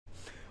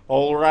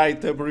All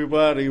right,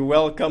 everybody,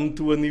 welcome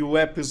to a new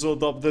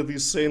episode of the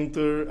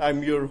Dissenter.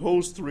 I'm your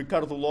host,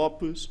 Ricardo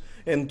Lopes,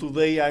 and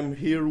today I'm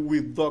here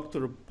with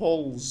Dr.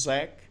 Paul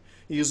Zak.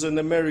 He is an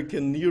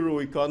American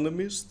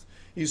neuroeconomist.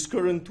 His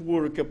current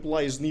work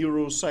applies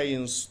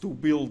neuroscience to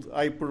build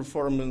high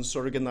performance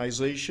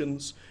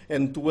organizations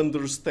and to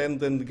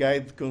understand and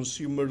guide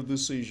consumer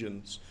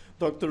decisions.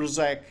 Dr.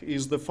 Zak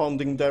is the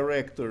founding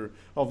director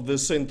of the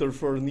Center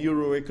for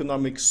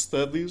Neuroeconomics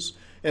Studies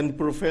and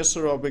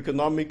professor of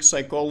economics,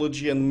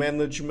 psychology, and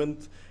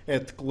management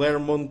at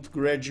Claremont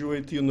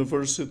Graduate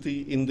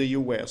University in the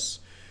US.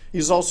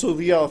 He's also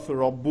the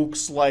author of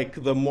books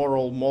like The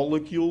Moral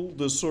Molecule,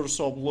 The Source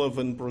of Love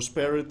and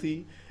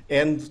Prosperity,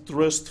 and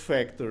Trust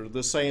Factor,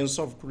 the science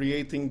of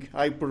creating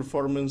high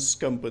performance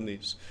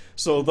companies.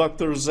 So,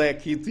 Dr.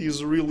 Zak, it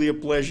is really a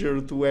pleasure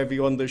to have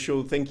you on the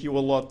show. Thank you a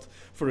lot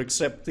for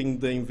accepting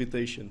the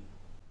invitation.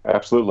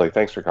 Absolutely.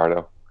 Thanks,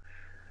 Ricardo.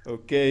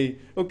 Okay.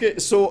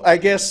 So I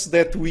guess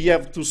that we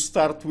have to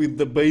start with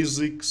the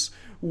basics.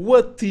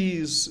 What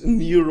is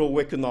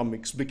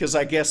neuroeconomics? Because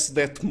I guess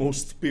that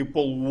most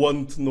people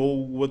won't know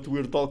what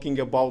we're talking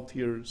about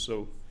here.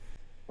 So,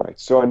 Right.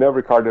 So I know,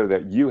 Ricardo,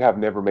 that you have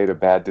never made a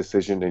bad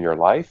decision in your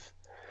life,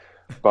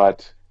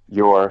 but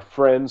your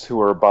friends who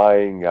are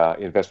buying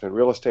investment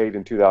real estate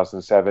in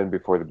 2007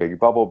 before the big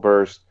bubble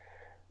burst,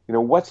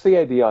 what's the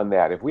idea on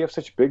that? If we have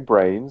such big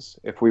brains,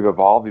 if we've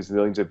evolved these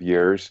millions of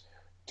years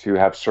to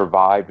have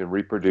survived and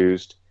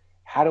reproduced,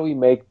 how do we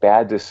make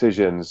bad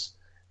decisions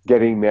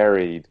getting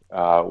married,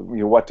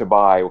 what to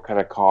buy, what kind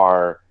of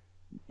car?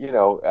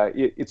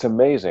 It's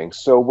amazing.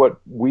 So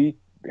what we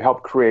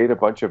helped create a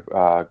bunch of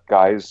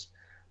guys,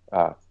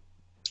 uh,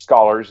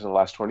 scholars in the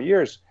last 20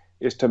 years,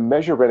 is to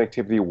measure brain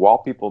activity while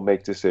people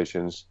make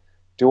decisions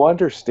to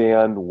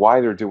understand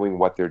why they're doing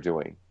what they're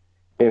doing.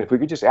 And if we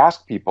could just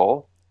ask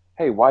people,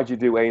 hey, why'd you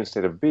do A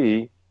instead of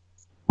B?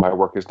 My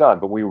work is done.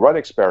 But when we run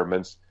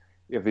experiments,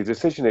 if the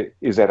decision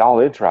is at all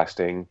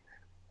interesting,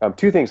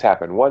 two things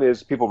happen. One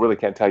is people really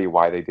can't tell you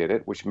why they did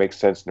it, which makes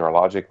sense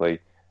neurologically.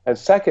 And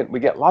second,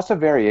 we get lots of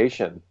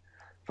variation.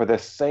 For the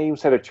same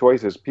set of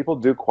choices, people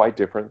do quite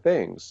different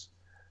things.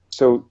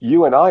 So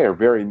you and I are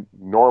very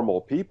normal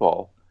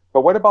people,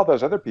 but what about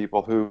those other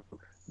people who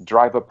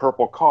drive a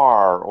purple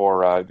car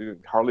or a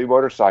Harley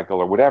motorcycle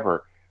or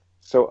whatever?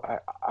 So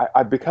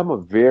I've become a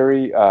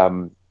very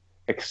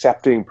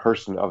accepting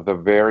person of the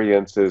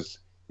variances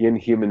in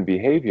human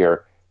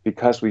behavior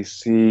because we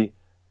see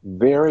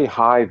very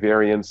high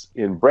variance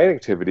in brain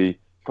activity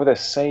for the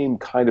same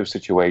kind of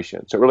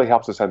situation. So it really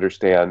helps us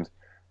understand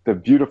the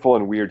beautiful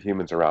and weird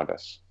humans around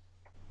us.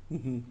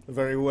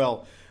 very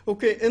well.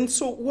 Okay, and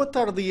so what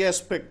are the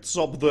aspects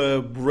of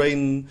the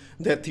brain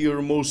that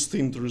you're most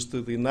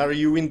interested in? Are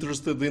you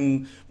interested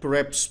in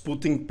perhaps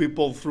putting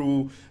people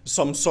through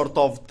some sort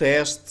of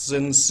tests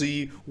and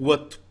see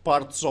what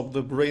parts of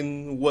the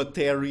brain, what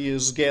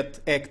areas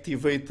get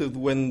activated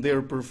when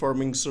they're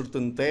performing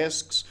certain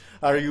tasks?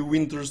 Are you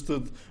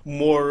interested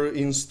more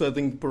in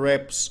studying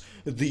perhaps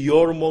the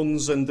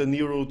hormones and the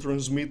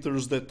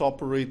neurotransmitters that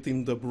operate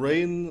in the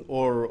brain,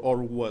 or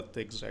what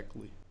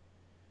exactly?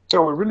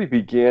 So we really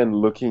began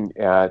looking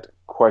at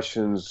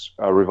questions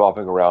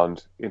revolving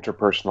around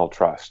interpersonal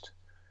trust.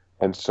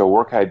 And so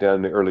work I had done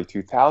in the early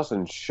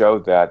 2000s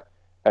showed that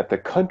at the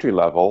country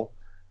level,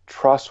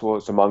 trust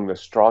was among the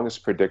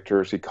strongest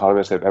predictors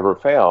economists have ever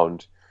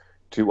found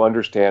to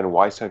understand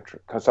why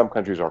some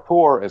countries are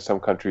poor and some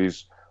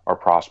countries are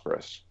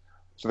prosperous.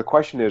 So the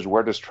question is,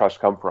 where does trust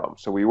come from?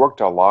 So we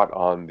worked a lot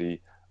on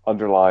the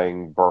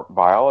underlying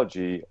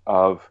biology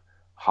of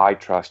high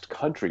trust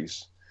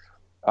countries.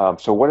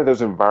 So what are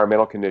those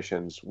environmental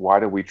conditions?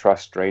 Why do we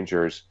trust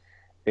strangers?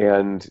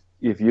 And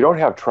if you don't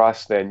have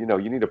trust, then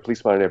you need a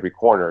policeman in every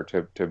corner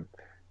to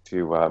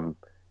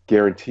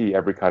guarantee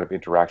every kind of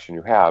interaction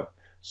you have.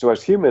 So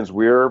as humans,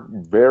 we're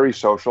very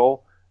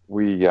social.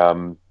 We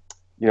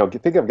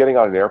think of getting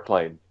on an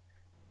airplane.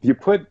 You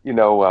put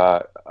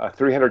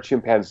 300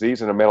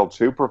 chimpanzees in a metal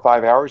tube for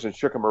 5 hours and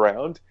shook them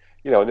around.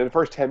 And in the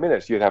first 10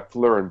 minutes, you'd have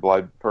fur and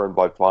blood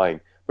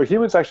flying. But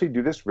humans actually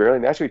do this rarely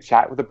and actually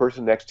chat with the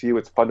person next to you.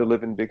 It's fun to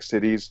live in big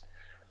cities.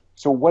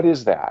 So what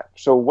is that?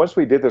 So once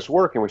we did this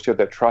work and we showed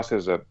that trust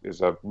is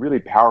a really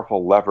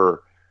powerful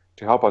lever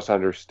to help us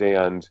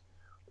understand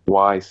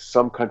why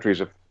some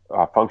countries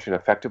function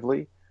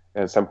effectively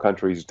and some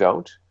countries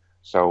don't.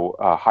 So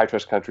high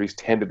trust countries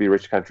tend to be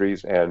rich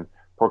countries and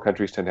poor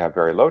countries tend to have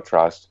very low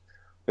trust.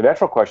 The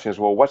natural question is,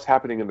 well, what's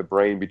happening in the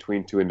brain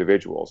between two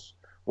individuals?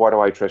 Why do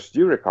I trust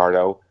you,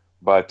 Ricardo,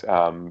 but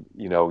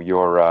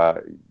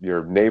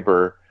your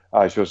neighbor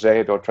Jose,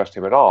 I don't trust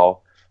him at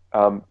all.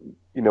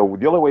 The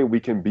only way we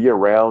can be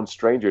around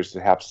strangers is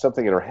to have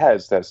something in our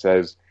heads that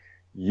says,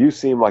 you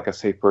seem like a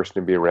safe person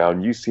to be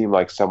around. You seem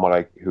like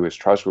someone who is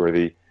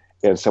trustworthy,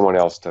 and someone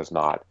else does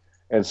not.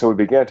 And so we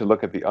began to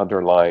look at the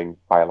underlying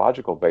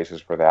biological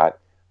basis for that.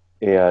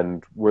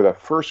 And we're the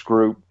first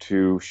group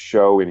to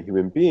show in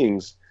human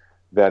beings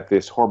that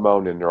this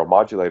hormone and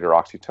neuromodulator,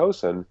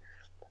 oxytocin,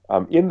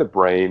 in the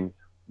brain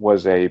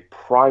was a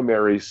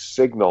primary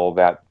signal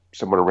that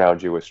someone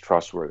around you is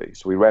trustworthy.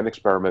 So we ran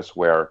experiments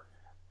where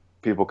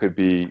people could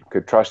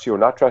trust you or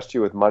not trust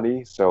you with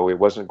money. So it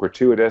wasn't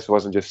gratuitous. It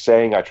wasn't just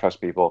saying I trust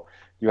people.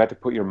 You had to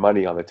put your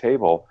money on the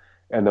table.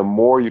 And the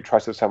more you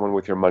trusted someone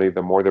with your money,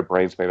 the more their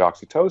brains made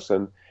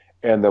oxytocin,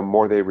 and the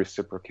more they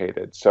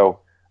reciprocated.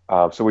 So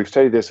we've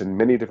studied this in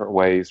many different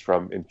ways,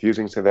 from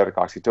infusing synthetic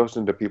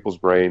oxytocin to people's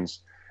brains,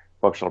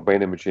 functional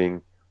brain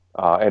imaging,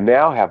 and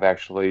now have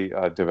actually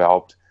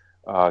developed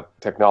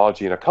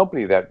technology in a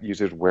company that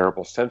uses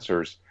wearable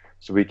sensors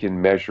so we can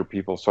measure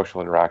people's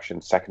social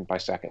interaction second by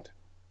second.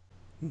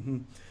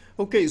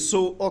 Okay,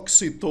 so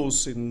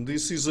oxytocin,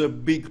 this is a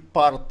big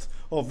part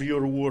of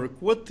your work.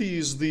 What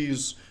is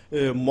this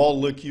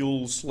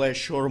molecule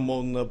slash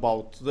hormone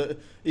about?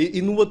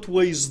 In what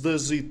ways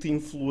does it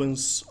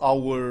influence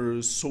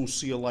our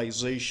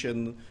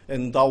socialization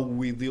and how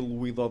we deal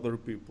with other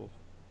people?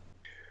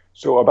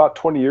 So about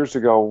 20 years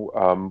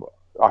ago,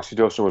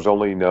 oxytocin was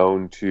only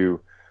known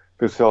to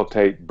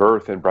facilitate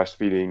birth and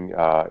breastfeeding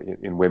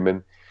in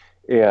women.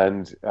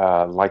 And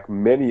like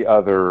many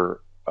other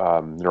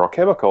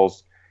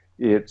neurochemicals,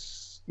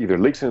 it's either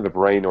leaks into the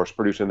brain or is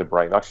produced in the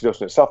brain.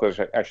 Oxytocin itself is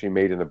actually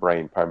made in the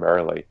brain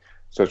primarily.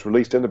 So it's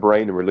released in the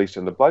brain and released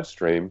in the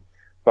bloodstream.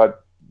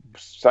 But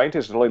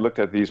scientists only looked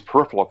at these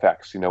peripheral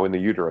effects, in the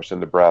uterus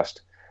and the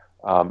breast.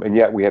 And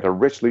yet we had a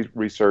rich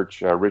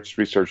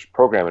research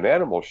program in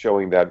animals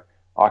showing that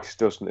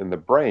oxytocin in the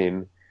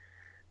brain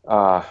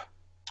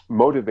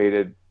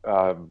motivated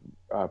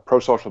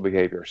prosocial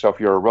behavior. So if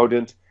you're a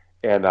rodent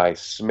and I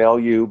smell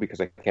you because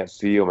I can't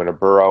see you, I'm in a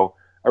burrow,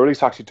 I release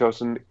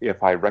oxytocin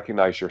if I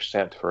recognize your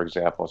scent, for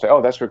example. Say,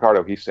 oh, that's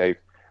Ricardo, he's safe.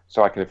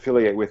 So I can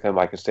affiliate with him,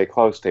 I can stay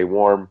close, stay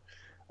warm,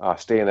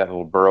 stay in that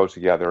little burrow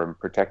together and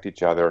protect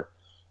each other.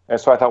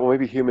 And so I thought, well,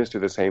 maybe humans do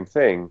the same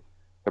thing.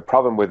 The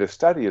problem with this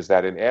study is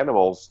that in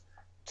animals,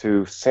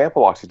 to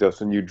sample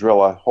oxytocin, you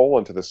drill a hole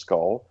into the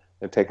skull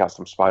and take out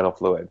some spinal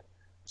fluid.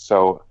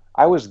 So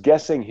I was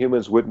guessing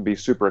humans wouldn't be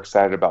super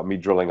excited about me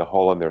drilling a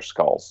hole in their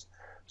skulls.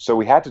 So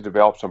we had to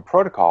develop some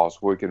protocols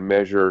where we can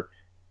measure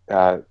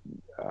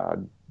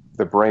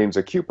the brain's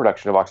acute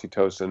production of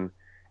oxytocin.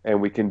 And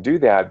we can do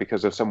that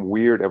because of some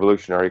weird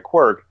evolutionary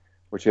quirk,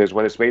 which is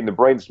when it's made in the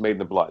brain, it's made in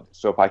the blood.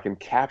 So if I can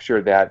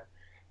capture that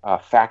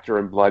factor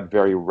in blood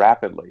very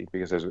rapidly,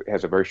 because it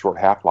has a very short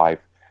half-life,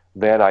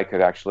 then I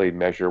could actually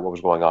measure what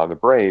was going on in the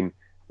brain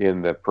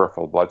in the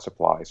peripheral blood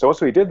supply. So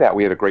once we did that,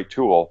 we had a great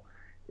tool.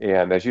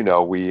 And as you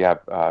know, we have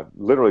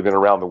literally been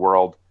around the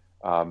world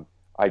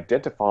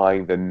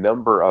identifying the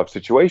number of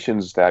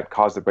situations that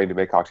cause the brain to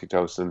make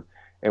oxytocin.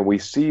 And we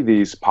see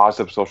these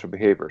positive social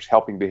behaviors,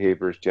 helping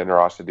behaviors,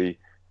 generosity,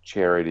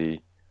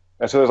 charity.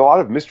 And so there's a lot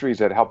of mysteries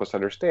that help us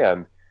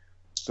understand.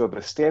 So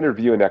the standard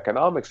view in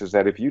economics is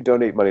that if you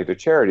donate money to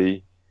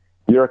charity,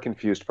 you're a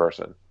confused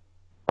person,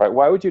 right?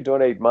 Why would you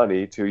donate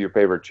money to your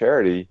favorite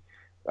charity?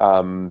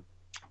 You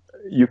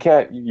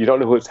don't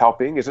know who it's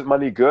helping. Isn't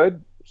money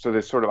good? So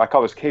this I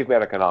call this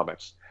caveman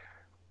economics.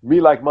 Me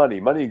like money,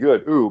 money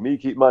good. Ooh, me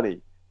keep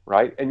money,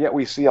 right? And yet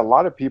we see a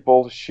lot of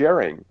people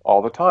sharing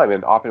all the time,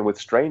 and often with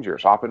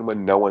strangers, often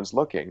when no one's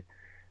looking.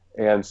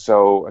 And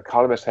so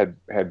economists had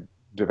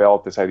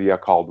developed this idea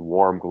called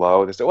warm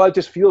glow. They said, well, it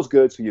just feels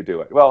good, so you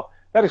do it. Well,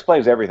 that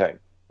explains everything,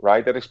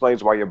 right? That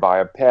explains why you buy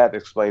a pet,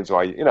 explains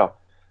why,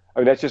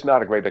 that's just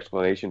not a great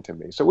explanation to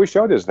me. So what we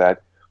showed is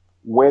that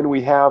when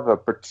we have a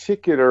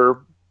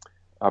particularly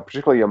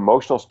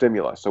emotional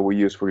stimulus, so we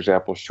use, for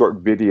example,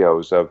 short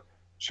videos of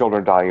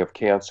children dying of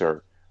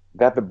cancer,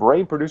 that the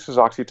brain produces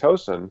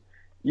oxytocin,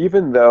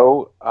 even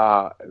though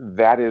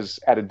that is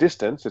at a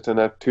distance, it's in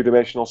a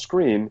two-dimensional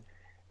screen,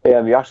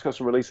 and the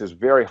oxytocin release is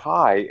very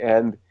high,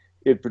 and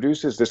it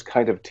produces this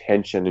kind of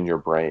tension in your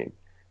brain.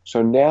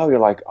 So now you're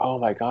like, oh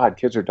my God,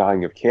 kids are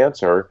dying of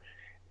cancer.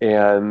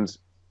 And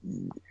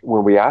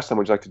when we ask them,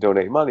 would you like to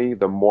donate money?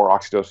 The more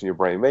oxytocin your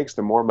brain makes,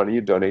 the more money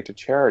you donate to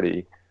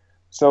charity.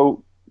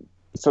 So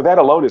that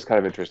alone is kind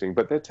of interesting,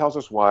 but that tells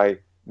us why,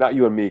 not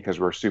you and me,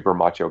 because we're super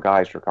macho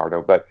guys,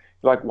 Ricardo, but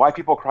like why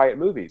people cry at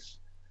movies,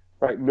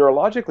 right?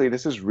 Neurologically,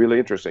 this is really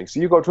interesting.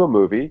 So you go to a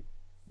movie,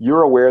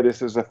 you're aware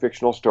this is a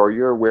fictional story,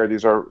 you're aware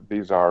these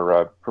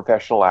are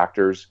professional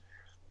actors.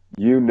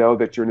 You know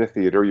that you're in the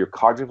theater, you're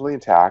cognitively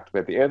intact,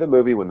 but at the end of the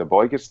movie, when the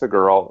boy gets the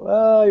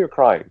girl, you're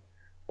crying.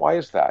 Why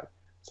is that?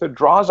 So it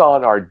draws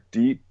on our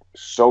deep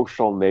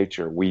social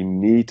nature. We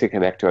need to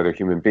connect to other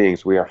human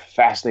beings. We are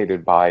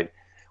fascinated by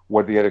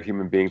what the other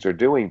human beings are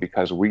doing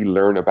because we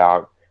learn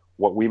about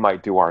what we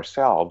might do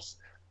ourselves,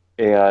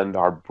 and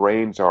our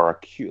brains are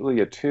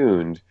acutely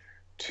attuned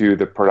to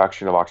the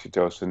production of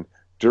oxytocin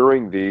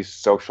during these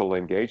social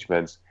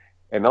engagements.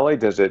 And not only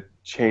does it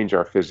change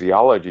our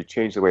physiology,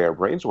 change the way our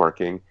brain's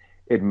working,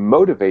 it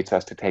motivates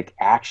us to take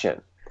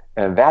action.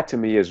 And that to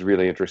me is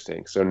really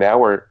interesting. So now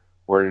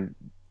we're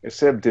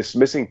instead of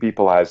dismissing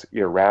people as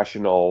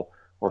irrational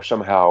or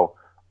somehow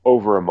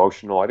over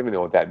emotional, I don't even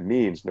know what that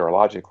means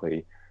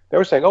neurologically. They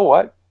were saying, oh,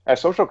 what?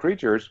 As social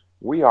creatures,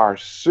 we are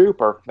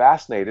super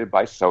fascinated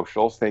by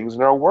social things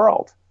in our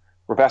world.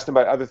 We're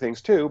fascinated by other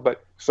things too,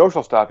 but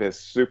social stuff is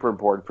super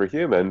important for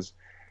humans.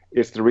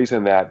 It's the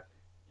reason that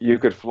you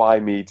could fly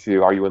me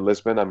to, are you in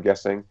Lisbon, I'm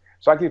guessing?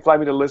 So I could fly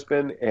me to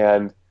Lisbon,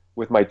 and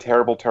with my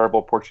terrible,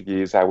 terrible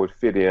Portuguese, I would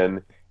fit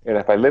in. And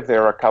if I lived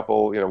there a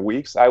couple,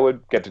 weeks, I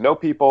would get to know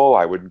people.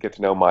 I would get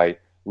to know my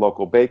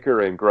local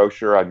baker and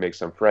grocer. I'd make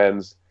some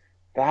friends.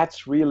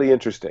 That's really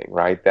interesting,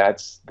 right?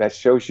 That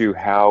shows you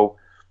how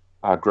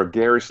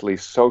gregariously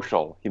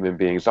social human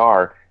beings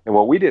are. And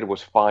what we did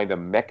was find a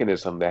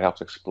mechanism that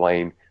helps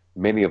explain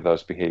many of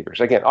those behaviors.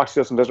 Again,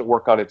 oxytocin doesn't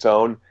work on its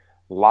own.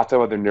 Lots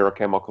of other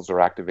neurochemicals are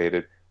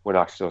activated when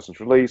oxytocin is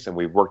released, and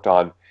we've worked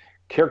on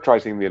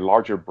characterizing the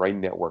larger brain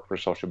network for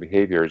social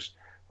behaviors.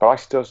 But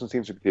oxytocin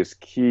seems to be this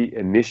key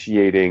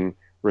initiating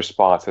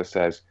response that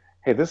says,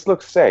 hey, this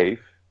looks safe,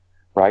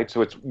 right?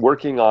 So it's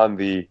working on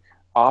the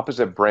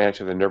opposite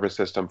branch of the nervous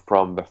system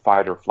from the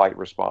fight or flight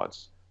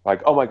response.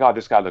 Like, oh my God,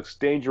 this guy looks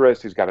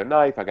dangerous. He's got a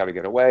knife. I got to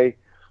get away,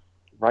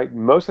 right?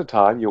 Most of the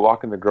time, you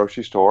walk in the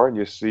grocery store and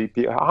you see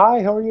people,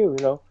 hi, how are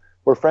you?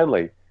 We're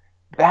friendly.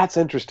 That's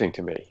interesting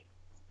to me.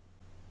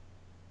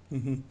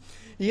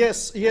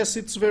 Yes, yes,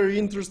 it's very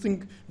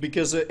interesting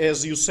because,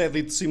 as you said,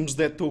 it seems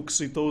that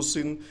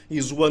oxytocin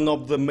is one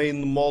of the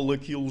main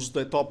molecules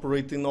that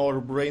operate in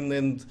our brain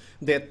and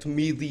that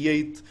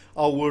mediate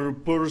our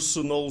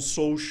personal,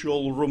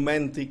 social,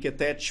 romantic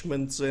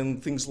attachments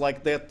and things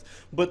like that.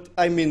 But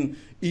I mean,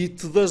 it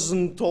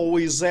doesn't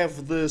always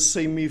have the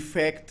same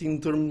effect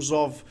in terms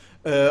of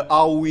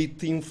how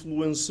it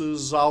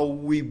influences how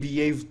we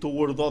behave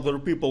toward other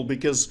people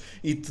because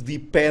it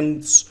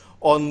depends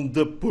on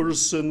the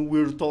person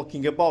we're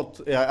talking about.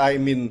 I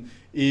mean,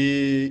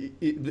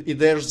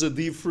 there's a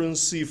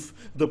difference if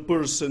the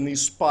person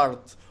is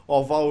part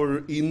of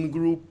our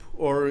in-group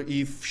or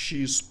if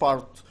she's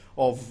part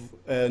of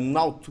an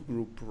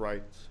out-group,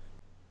 right?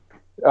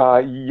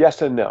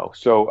 Yes and no.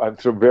 So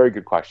very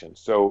good question.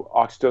 So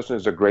oxytocin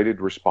is a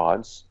graded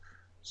response.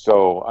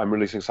 So I'm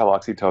releasing some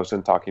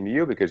oxytocin talking to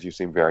you because you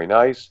seem very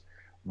nice.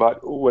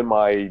 But when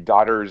my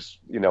daughters,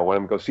 when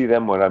I'm go see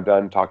them, when I'm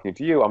done talking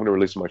to you, I'm going to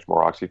release much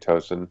more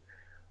oxytocin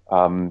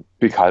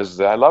because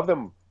I love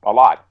them a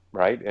lot,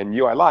 right? And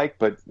you I like,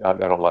 but I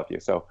don't love you.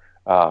 So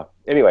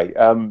anyway,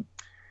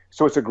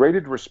 so it's a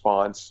graded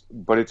response,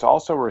 but it's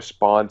also a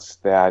response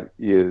that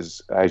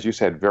is, as you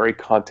said, very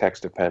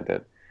context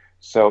dependent.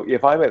 So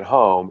if I'm at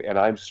home and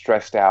I'm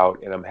stressed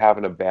out and I'm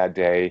having a bad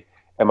day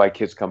and my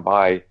kids come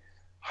by,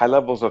 high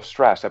levels of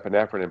stress,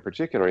 epinephrine in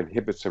particular,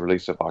 inhibits the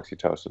release of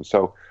oxytocin.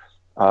 So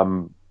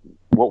um,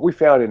 what we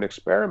found in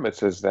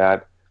experiments is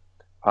that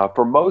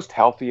for most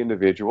healthy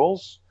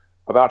individuals,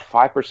 about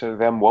 5% of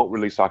them won't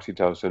release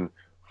oxytocin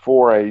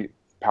for a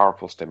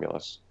powerful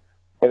stimulus.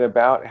 And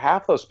about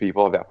half those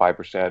people, of that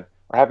 5%,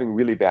 are having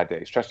really bad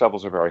days. Stress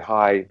levels are very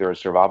high. They're in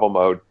survival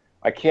mode.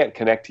 I can't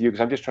connect to you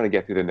because I'm just trying to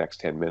get through the next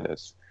 10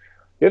 minutes.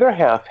 The other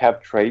half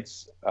have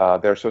traits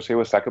that are associated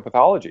with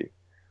psychopathology.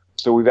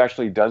 So we've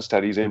actually done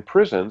studies in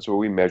prisons where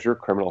we measure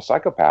criminal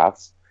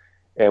psychopaths,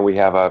 and we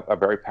have a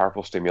very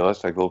powerful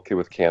stimulus, like a little kid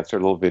with cancer, a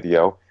little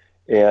video.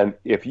 And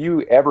if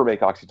you ever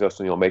make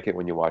oxytocin, you'll make it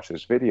when you watch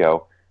this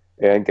video.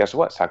 And guess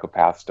what?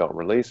 Psychopaths don't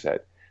release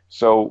it.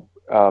 So,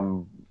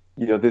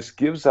 this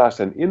gives us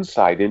an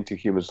insight into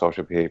human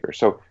social behavior.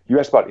 So you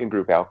asked about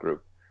in-group,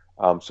 out-group.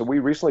 So we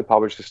recently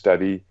published a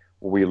study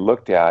where we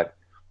looked at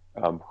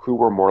who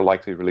were more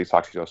likely to release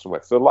oxytocin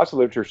with. So lots of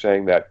literature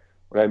saying that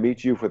when I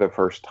meet you for the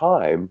first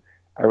time,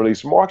 I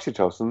release more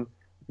oxytocin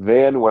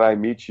than when I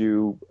meet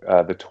you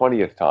the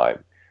 20th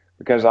time.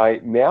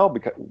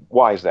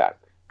 Why is that?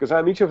 Because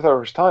I meet you for the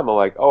first time, I'm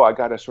like, oh, I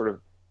got to sort of,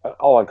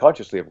 all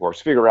unconsciously, of course,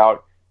 figure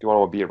out, do I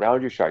want to be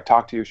around you? Should I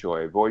talk to you? Should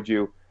I avoid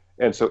you?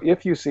 And so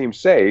if you seem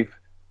safe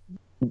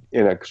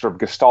in a sort of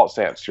gestalt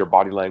sense, your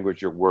body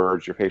language, your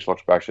words, your facial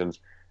expressions,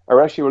 I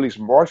would actually release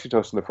more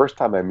oxytocin the first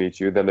time I meet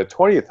you than the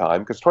 20th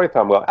time, because 20th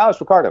time, well, Alex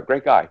Ricardo,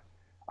 great guy.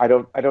 I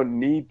don't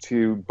need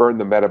to burn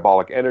the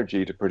metabolic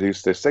energy to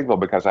produce this signal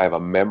because I have a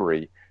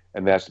memory,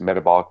 and that's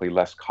metabolically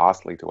less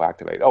costly to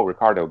activate. Oh,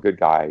 Ricardo, good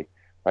guy.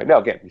 Right now,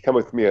 again, you come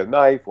with me a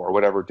knife or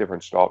whatever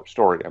different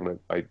story.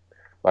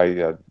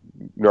 My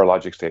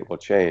neurologic state will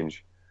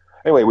change.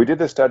 Anyway, we did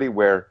this study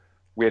where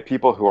we had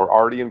people who are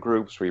already in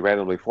groups. We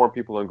randomly formed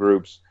people in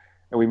groups,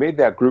 and we made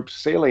that group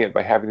salient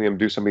by having them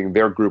do something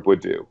their group would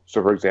do.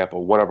 So, for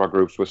example, one of our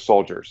groups was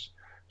soldiers.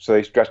 So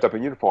they dressed up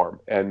in uniform,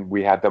 and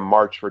we had them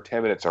march for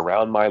 10 minutes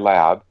around my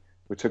lab.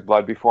 We took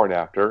blood before and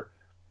after.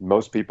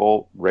 Most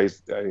people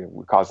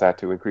cause that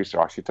to increase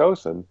their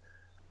oxytocin.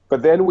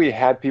 But then we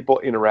had people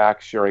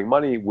interact, sharing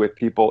money with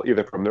people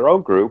either from their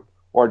own group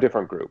or a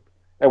different group.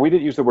 And we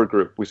didn't use the word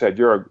group. We said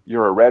you're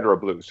a red or a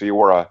blue. So you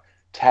wore a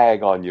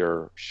tag on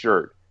your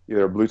shirt,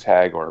 either a blue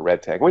tag or a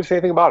red tag. We didn't say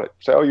anything about it.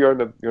 So you're in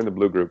the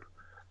blue group.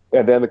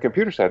 And then the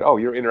computer said, oh,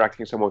 you're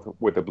interacting someone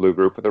with the blue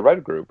group, with the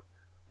red group.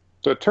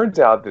 So it turns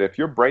out that if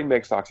your brain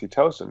makes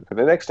oxytocin for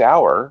the next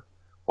hour,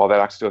 while that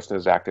oxytocin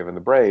is active in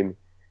the brain,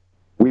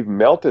 we've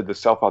melted the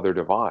self-other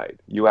divide.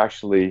 You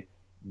actually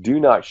do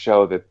not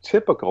show the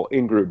typical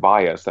in-group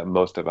bias that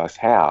most of us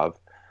have,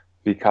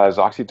 because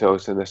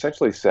oxytocin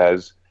essentially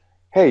says,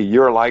 hey,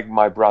 you're like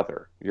my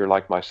brother, you're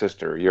like my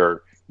sister,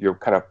 you're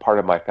kind of part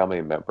of my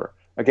family member.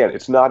 again,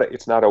 it's not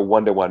a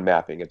one-to-one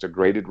mapping. It's a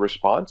graded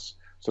response.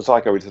 So it's not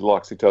like I was a little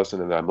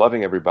oxytocin and I'm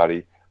loving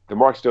everybody. The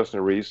more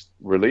oxytocin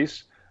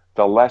release,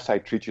 the less I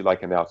treat you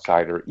like an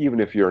outsider, even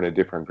if you're in a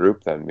different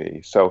group than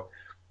me. So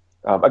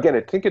again,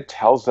 I think it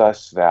tells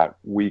us that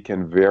we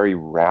can very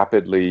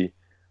rapidly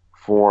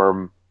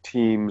form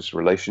teams,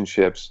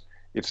 relationships.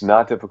 It's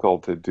not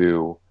difficult to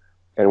do.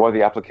 And one of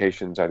the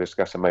applications I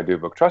discuss in my new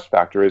book, Trust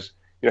Factor, is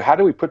how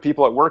do we put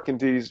people at work in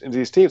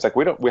these teams? Like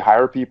we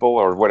hire people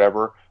or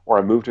whatever, or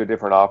I move to a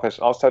different office.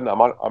 All of a sudden,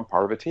 I'm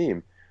part of a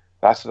team.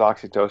 That's an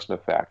oxytocin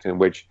effect in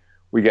which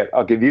we get,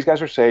 okay, these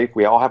guys are safe.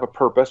 We all have a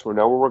purpose. We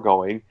know where we're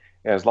going.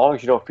 And as long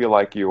as you don't feel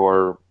like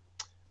you're,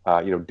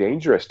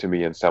 dangerous to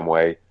me in some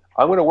way,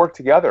 I'm going to work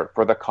together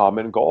for the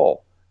common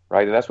goal,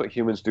 right? And that's what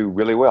humans do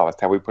really well.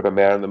 That's how we put a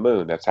man on the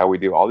moon. That's how we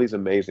do all these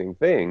amazing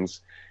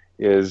things,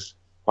 is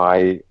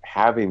by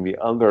having the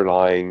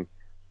underlying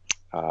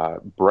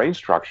brain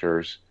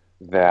structures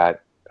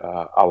that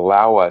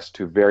allow us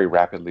to very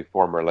rapidly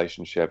form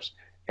relationships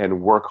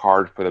and work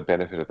hard for the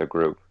benefit of the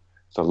group.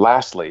 So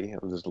lastly,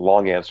 this is a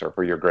long answer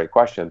for your great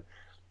question.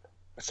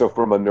 So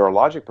from a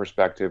neurologic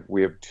perspective,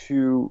 we have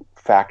two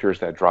factors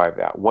that drive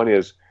that. One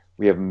is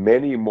we have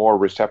many more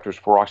receptors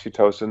for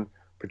oxytocin,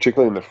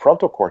 particularly in the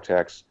frontal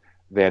cortex,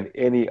 than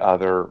any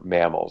other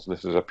mammals.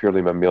 This is a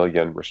purely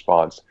mammalian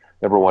response,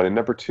 number one. And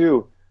number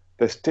two,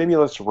 the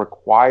stimulus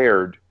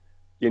required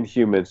in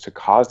humans to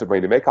cause the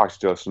brain to make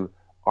oxytocin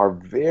are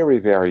very,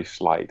 very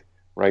slight,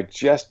 right?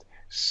 Just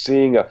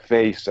seeing a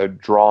face, a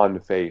drawn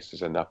face,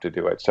 is enough to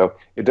do it. So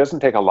it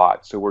doesn't take a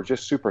lot. So we're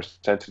just super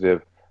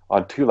sensitive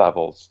on two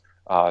levels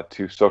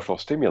to social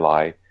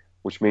stimuli,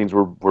 which means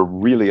we're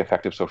really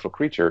effective social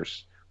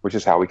creatures, which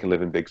is how we can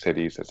live in big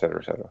cities, et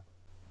cetera, et cetera.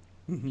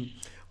 Mm-hmm.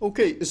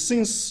 Okay,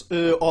 since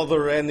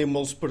other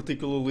animals,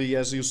 particularly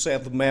as you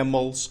said,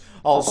 mammals,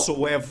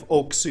 also have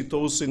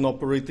oxytocin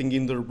operating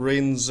in their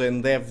brains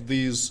and have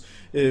these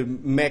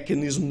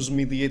mechanisms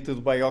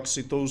mediated by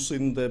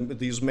oxytocin,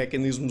 these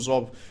mechanisms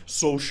of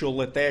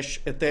social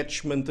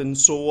attachment and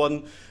so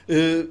on,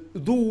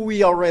 do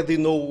we already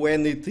know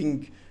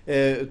anything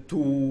if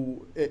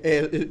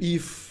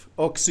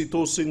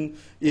oxytocin,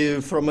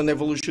 from an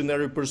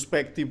evolutionary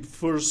perspective,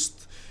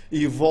 first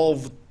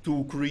evolved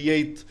to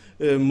create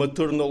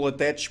maternal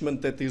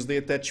attachment, that is the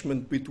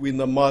attachment between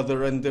a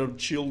mother and their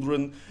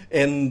children,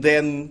 and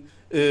then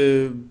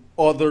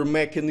other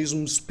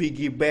mechanisms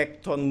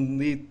piggybacked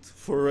on it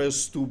for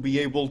us to be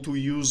able to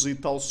use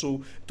it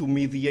also to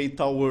mediate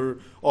our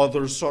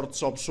other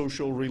sorts of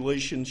social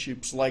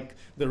relationships, like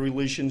the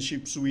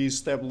relationships we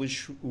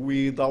establish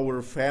with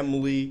our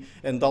family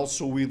and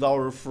also with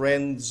our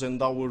friends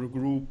and our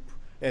group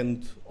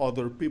and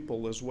other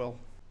people as well.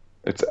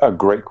 It's a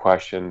great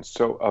question.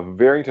 So a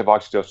variant of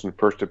oxytocin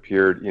first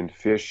appeared in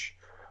fish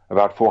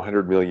about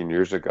 400 million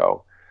years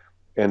ago.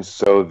 And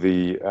so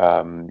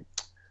the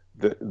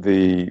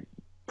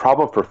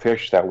problem for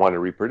fish that want to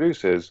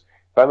reproduce is,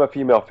 if I'm a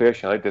female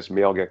fish and I let this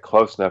male get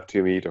close enough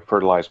to me to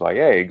fertilize my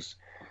eggs,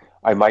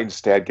 I might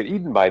instead get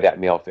eaten by that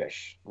male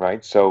fish,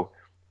 right? So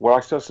what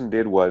oxytocin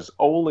did was,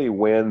 only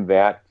when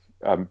that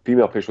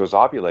female fish was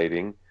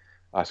ovulating,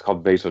 it's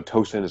called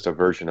vasotocin, it's a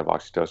version of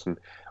oxytocin,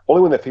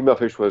 only when the female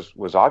fish was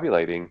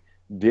ovulating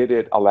did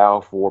it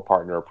allow for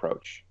partner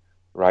approach,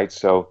 right?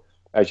 So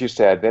as you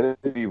said, then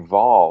it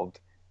evolved,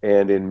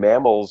 and in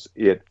mammals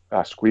it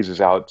squeezes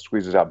out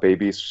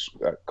babies,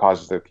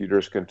 causes the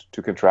uterus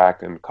to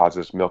contract and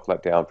causes milk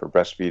letdown for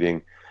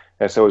breastfeeding.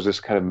 And so it's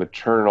this kind of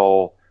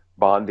maternal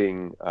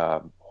bonding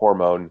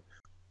hormone,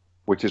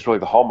 which is really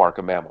the hallmark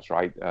of mammals,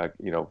 right?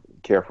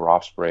 Care for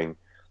offspring.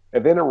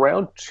 And then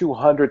around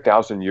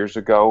 200,000 years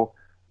ago,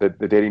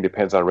 the dating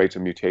depends on rates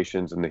of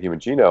mutations in the human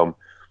genome.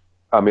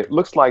 It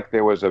looks like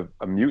there was a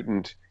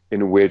mutant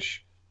in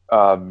which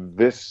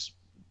this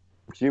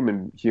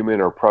human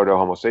or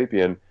proto-Homo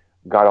sapien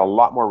got a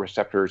lot more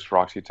receptors for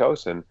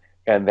oxytocin,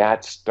 and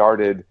that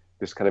started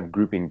this kind of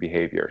grouping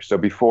behavior. So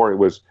before, it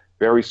was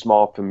very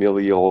small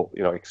familial,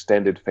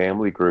 extended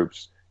family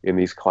groups in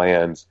these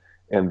clans,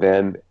 and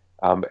then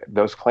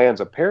those clans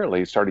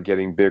apparently started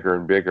getting bigger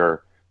and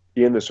bigger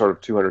in the sort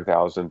of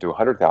 200,000 to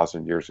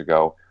 100,000 years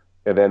ago.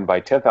 And then by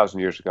 10,000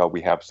 years ago,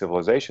 we have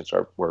civilizations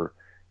where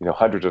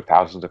hundreds of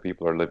thousands of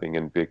people are living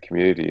in big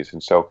communities.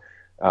 And so,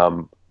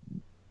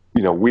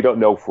 we don't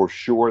know for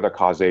sure the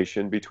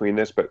causation between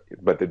this,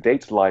 but the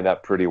dates line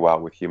up pretty well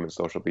with human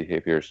social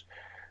behaviors.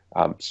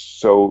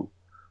 So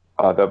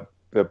the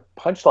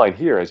punchline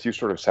here, as you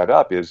sort of set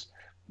up, is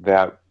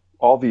that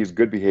all these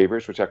good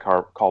behaviors, which I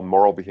call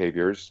moral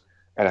behaviors,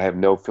 and I have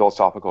no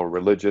philosophical or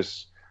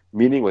religious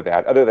meaning with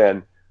that, other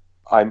than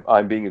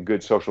I'm being a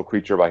good social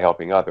creature by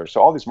helping others.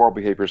 So all these moral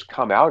behaviors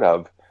come out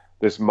of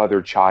this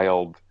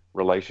mother-child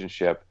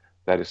relationship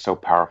that is so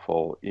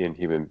powerful in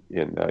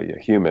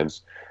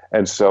humans.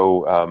 And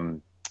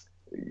so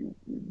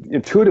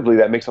intuitively,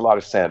 that makes a lot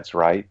of sense,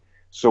 right?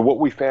 So what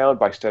we found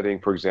by studying,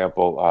 for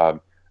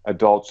example,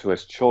 adults who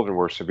as children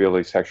were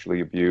severely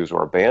sexually abused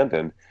or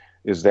abandoned,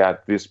 is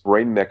that this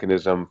brain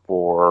mechanism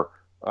for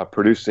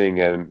producing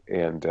and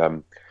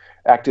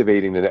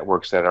activating the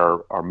networks that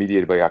are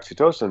mediated by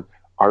oxytocin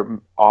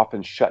are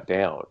often shut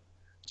down.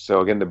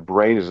 So again, the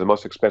brain is the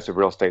most expensive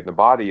real estate in the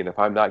body, and if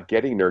I'm not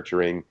getting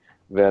nurturing,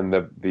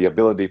 then the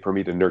ability for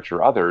me to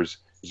nurture others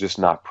is just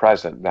not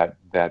present.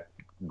 That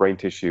brain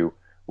tissue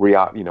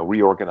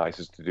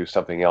reorganizes to do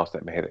something else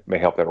that may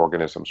help that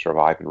organism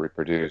survive and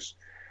reproduce.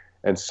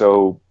 And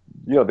so,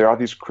 there are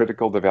these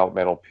critical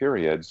developmental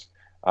periods.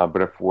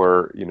 But if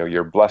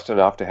you're blessed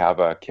enough to have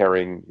a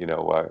caring,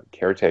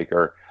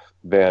 caretaker,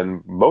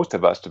 then most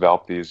of us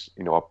develop these,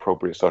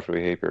 appropriate social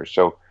behaviors.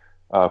 So,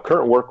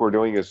 current work we're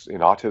doing is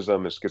in autism,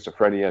 and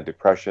schizophrenia, and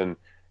depression,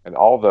 and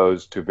all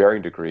those to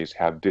varying degrees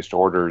have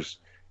disorders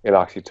in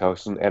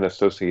oxytocin and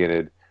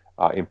associated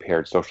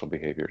impaired social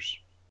behaviors.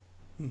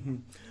 Mm-hmm.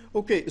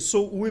 Okay,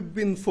 so we've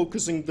been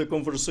focusing the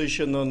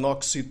conversation on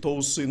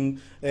oxytocin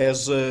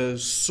as a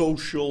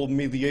social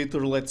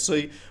mediator, let's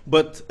say,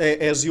 but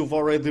as you've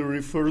already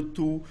referred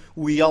to,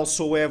 we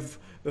also have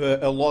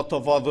a lot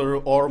of other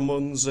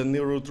hormones and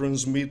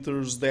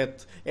neurotransmitters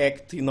that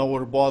act in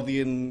our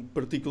body and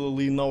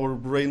particularly in our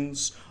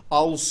brains,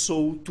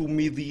 also to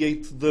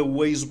mediate the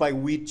ways by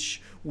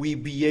which we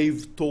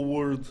behave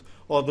toward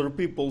other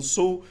people.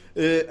 So,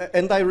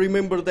 and I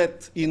remember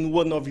that in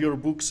one of your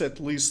books, at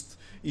least,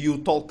 you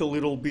talk a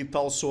little bit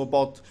also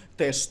about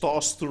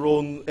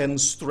testosterone and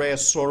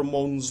stress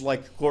hormones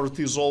like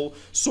cortisol.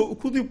 So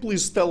could you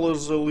please tell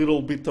us a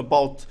little bit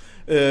about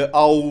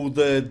how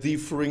the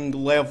differing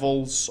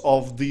levels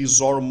of these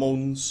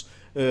hormones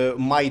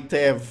might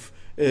have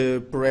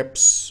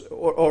perhaps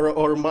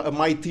or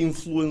might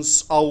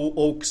influence how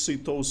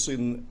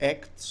oxytocin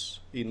acts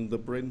in the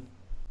brain?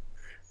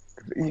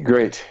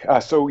 Great.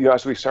 So,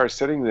 as we started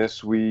studying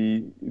this,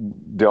 we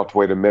developed a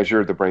way to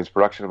measure the brain's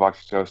production of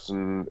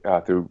oxytocin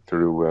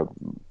through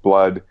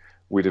blood.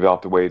 We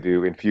developed a way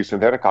to infuse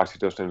synthetic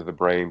oxytocin into the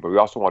brain, but we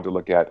also wanted to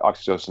look at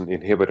oxytocin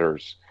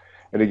inhibitors.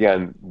 And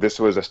again, this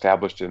was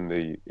established in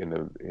the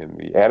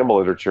animal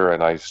literature,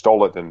 and I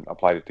stole it and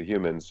applied it to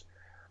humans.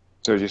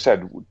 So, as you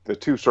said, the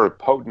two sort of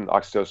potent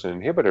oxytocin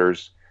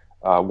inhibitors,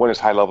 one is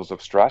high levels of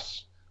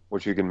stress,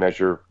 which you can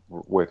measure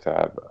with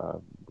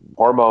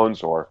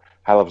hormones or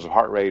high levels of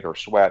heart rate or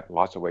sweat,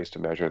 lots of ways to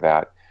measure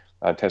that.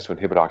 Tends to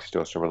inhibit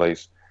oxytocin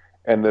release.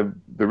 And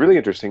the really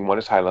interesting one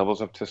is high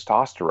levels of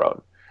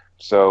testosterone.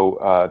 So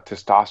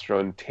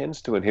testosterone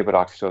tends to inhibit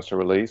oxytocin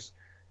release.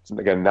 It's,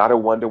 again, not a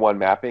one-to-one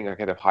mapping. I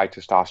could have high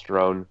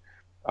testosterone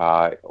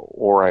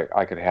or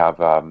I could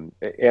have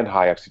and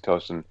high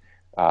oxytocin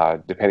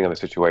depending on the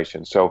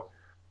situation. So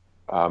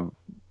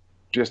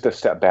just a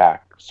step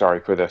back, sorry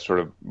for the sort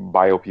of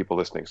bio people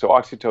listening. So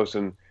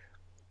oxytocin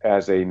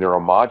as a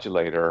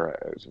neuromodulator,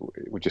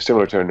 which is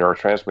similar to a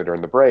neurotransmitter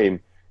in the brain,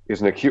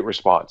 is an acute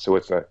response. So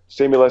it's a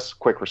stimulus,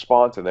 quick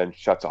response, and then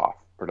shuts off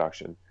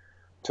production.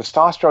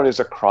 Testosterone is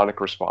a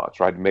chronic response,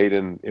 right? Made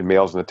in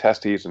males in the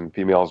testes, and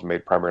females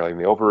made primarily in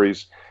the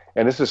ovaries.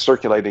 And this is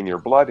circulating your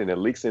blood, and it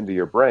leaks into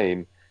your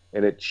brain,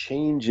 and it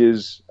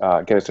changes,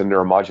 again, it's a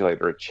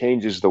neuromodulator. It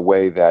changes the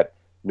way that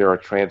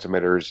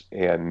neurotransmitters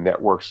and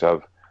networks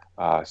of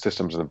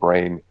systems in the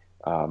brain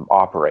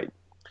operate.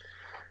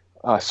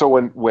 So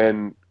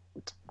when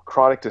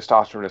chronic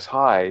testosterone is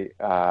high,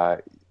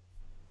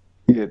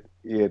 it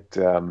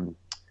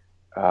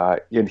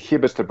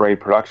inhibits the brain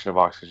production of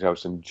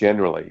oxytocin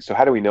generally. So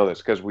how do we know this?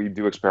 Because we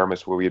do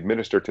experiments where we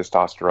administer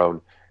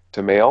testosterone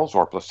to males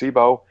or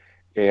placebo,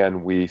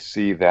 and we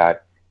see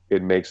that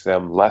it makes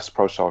them less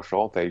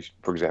prosocial. They,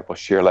 for example,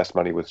 share less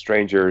money with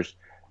strangers.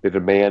 They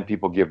demand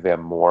people give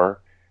them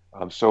more.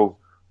 So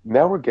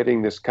now we're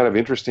getting this kind of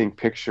interesting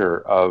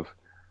picture of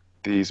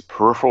these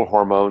peripheral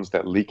hormones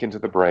that leak into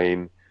the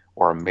brain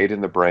or are made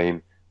in the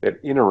brain that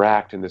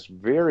interact in this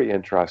very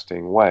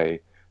interesting way.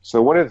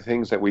 So one of the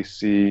things that we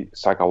see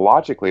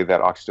psychologically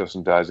that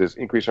oxytocin does is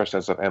increase our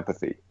sense of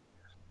empathy.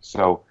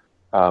 So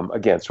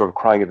again, sort of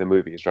crying at the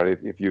movies, right?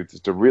 If you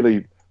just a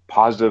really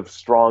positive,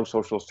 strong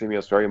social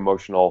stimulus, very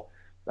emotional,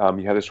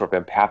 you have this sort of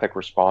empathic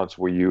response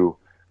where you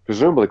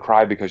presumably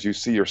cry because you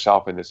see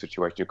yourself in this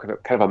situation. You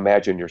kind of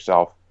imagine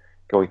yourself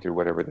going through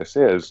whatever this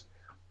is.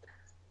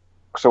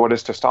 So what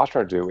does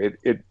testosterone do?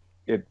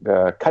 It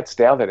cuts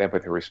down that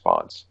empathy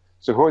response.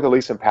 So who are the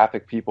least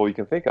empathic people you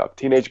can think of?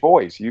 Teenage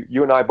boys.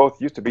 You and I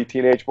both used to be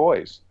teenage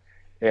boys.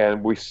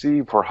 And we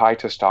see for high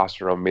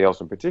testosterone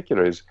males in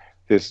particular is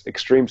this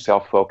extreme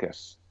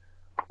self-focus.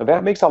 And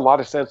that makes a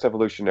lot of sense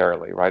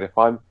evolutionarily, right? If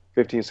I'm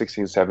 15,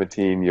 16,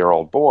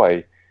 17-year-old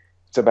boy,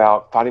 it's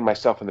about finding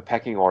myself in the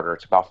pecking order.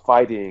 It's about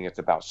fighting. It's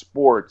about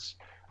sports,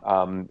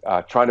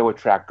 trying to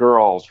attract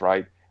girls,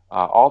 right?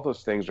 All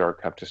those things are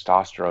kind of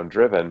testosterone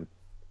driven.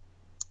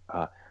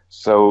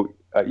 So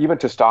even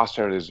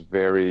testosterone is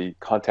very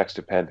context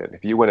dependent.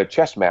 If you win a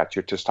chess match,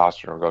 your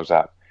testosterone goes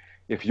up.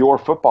 If your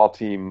football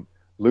team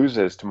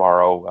loses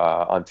tomorrow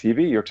on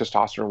TV, your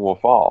testosterone will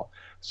fall.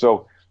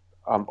 So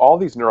all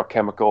these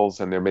neurochemicals,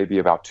 and there may be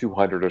about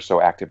 200 or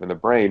so active in the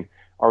brain,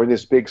 are in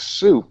this big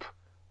soup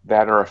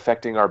that are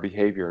affecting our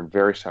behavior in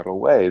very subtle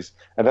ways.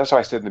 And that's why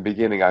I said in the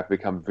beginning, I've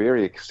become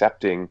very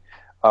accepting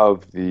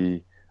of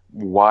the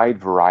wide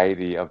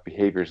variety of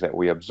behaviors that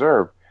we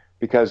observe,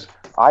 because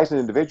I, as an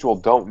individual,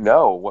 don't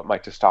know what my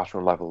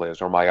testosterone level is,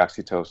 or my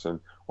oxytocin,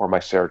 or my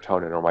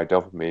serotonin, or my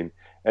dopamine.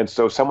 And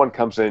so someone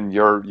comes in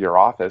your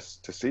office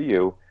to see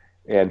you,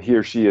 and he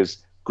or she is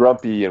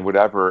grumpy and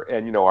whatever,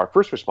 and our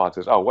first response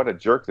is, oh, what a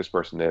jerk this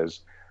person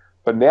is.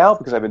 But now,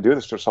 because I've been doing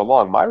this for so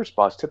long, my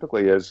response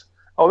typically is,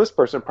 oh, this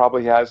person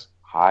probably has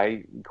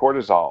high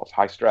cortisols,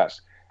 high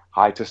stress,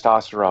 high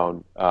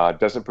testosterone,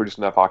 doesn't produce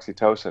enough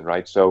oxytocin,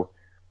 right? So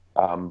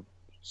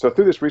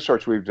through this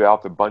research, we've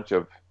developed a bunch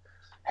of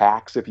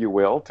hacks, if you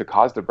will, to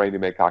cause the brain to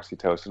make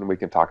oxytocin. We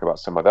can talk about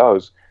some of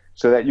those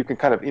so that you can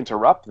kind of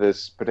interrupt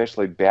this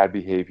potentially bad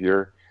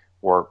behavior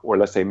or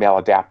let's say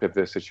maladaptive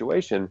this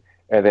situation,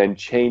 and then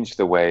change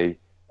the way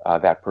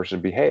that person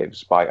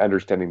behaves by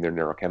understanding their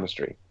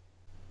neurochemistry.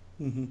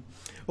 Mm-hmm.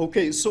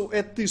 Okay, so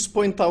at this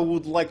point, I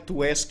would like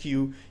to ask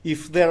you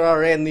if there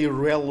are any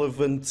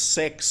relevant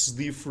sex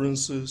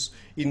differences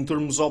in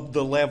terms of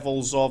the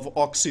levels of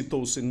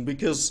oxytocin,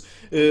 because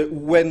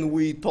when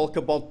we talk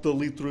about the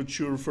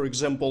literature, for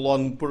example,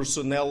 on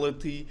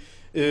personality,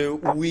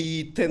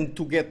 we tend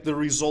to get the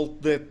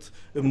result that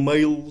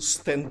males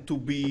tend to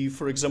be,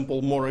 for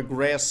example, more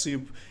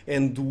aggressive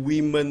and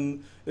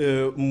women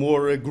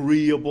more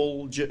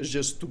agreeable,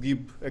 just to give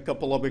a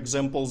couple of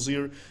examples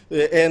here.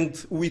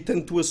 And we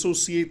tend to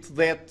associate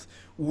that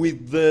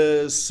with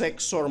the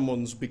sex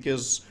hormones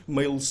because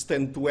males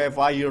tend to have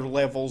higher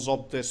levels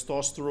of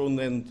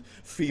testosterone and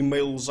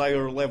females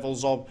higher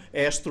levels of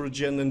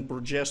estrogen and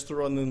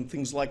progesterone and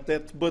things like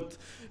that. But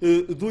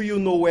do you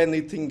know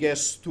anything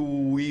as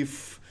to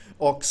if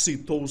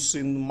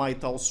oxytocin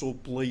might also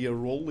play a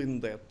role in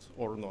that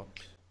or not?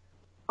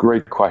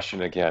 Great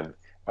question again.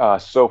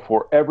 So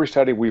for every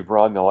study we've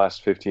run in the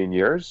last 15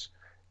 years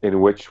in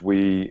which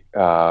we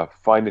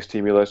find a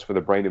stimulus for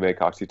the brain to make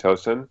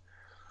oxytocin,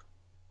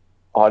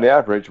 on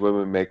average,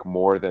 women make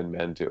more than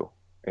men do,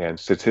 and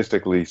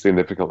statistically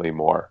significantly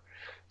more.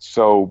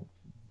 So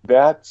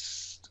that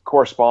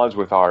corresponds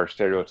with our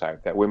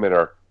stereotype that women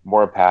are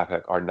more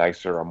empathic, are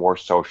nicer, are more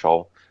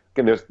social.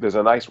 Again, there's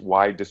a nice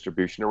wide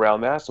distribution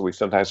around that. So we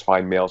sometimes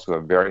find males who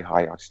have very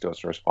high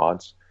oxytocin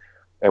response,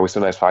 and we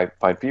sometimes find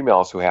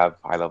females who have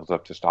high levels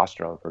of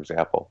testosterone, for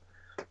example.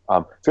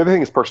 So the other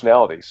thing is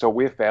personality. So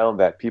we have found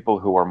that people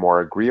who are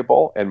more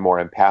agreeable and more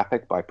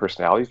empathic by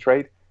personality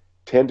trait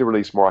tend to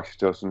release more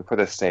oxytocin for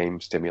the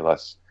same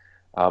stimulus.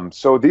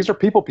 So these are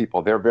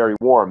people. They're very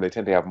warm. They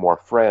tend to have more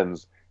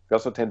friends. They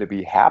also tend to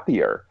be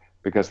happier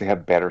because they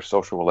have better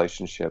social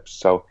relationships.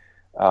 So,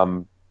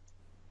 the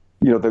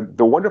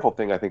wonderful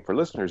thing I think for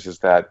listeners is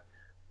that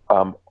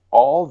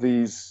all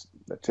these,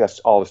 that's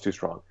all is too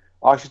strong.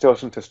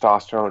 Oxytocin,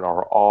 testosterone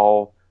are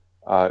all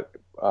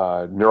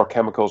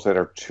neurochemicals that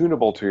are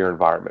tunable to your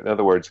environment. In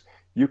other words,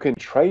 you can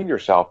train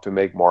yourself to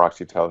make more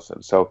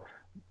oxytocin. So,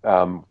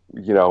 I'm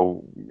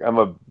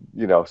a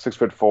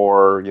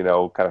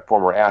 6'4", kind of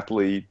former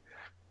athlete,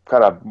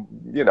 kind of,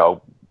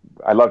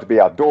 I love to be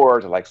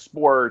outdoors. I like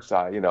sports.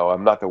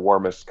 I'm not the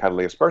warmest,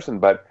 cuddliest person,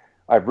 but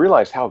I've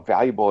realized how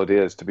valuable it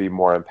is to be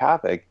more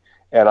empathic.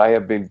 And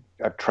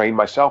I've trained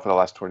myself for the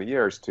last 20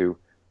 years to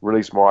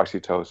release more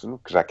oxytocin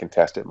because I can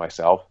test it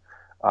myself.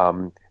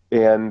 And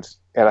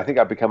I think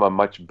I've become a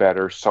much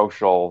better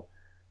social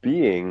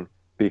being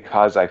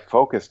because I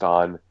focused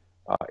on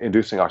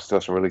inducing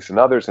oxytocin release in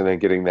others and then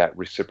getting that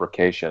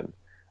reciprocation.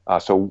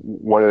 So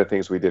one of the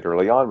things we did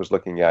early on was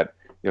looking at,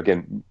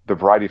 again, the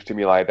variety of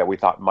stimuli that we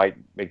thought might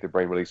make the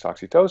brain release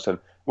oxytocin.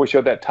 We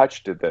showed that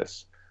touch did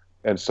this.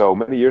 And so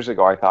many years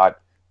ago, I thought,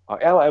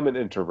 I'm an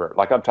introvert.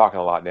 Like I'm talking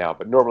a lot now,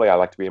 but normally I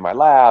like to be in my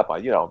lab.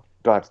 I, don't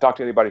have to talk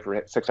to anybody for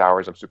 6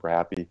 hours. I'm super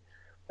happy.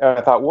 And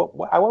I thought,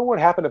 I wonder what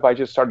happened if I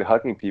just started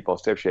hugging people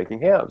instead of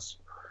shaking hands.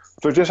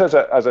 So just as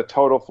a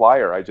total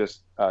flyer, I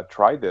just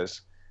tried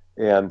this,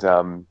 and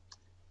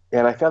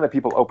I found that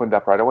people opened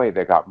up right away.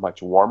 They got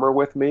much warmer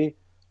with me.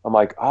 I'm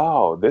like,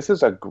 oh, this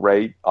is a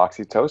great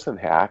oxytocin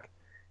hack.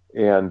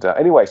 And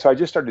anyway, so I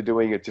just started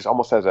doing it just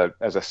almost as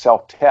a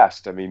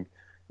self-test. I mean, it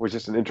was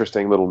just an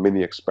interesting little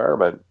mini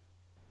experiment.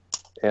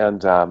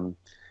 And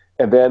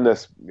then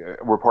this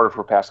reporter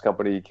for Past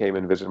Company came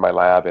and visited my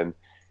lab, and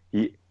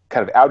he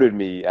kind of outed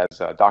me as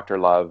Dr.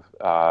 Love,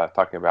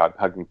 talking about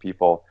hugging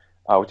people,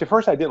 which at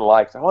first I didn't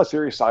like. I'm a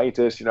serious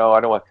scientist, I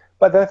don't want.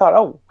 But then I thought,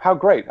 oh, how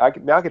great!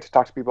 Now I get to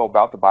talk to people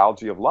about the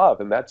biology of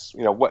love, and that's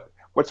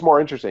what's more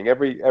interesting.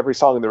 Every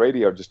song in the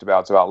radio just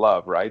about is about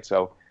love, right?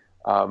 So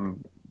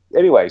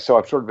anyway, so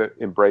I've sort of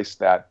embraced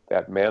that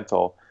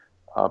mantle.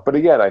 But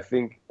again, I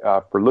think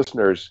for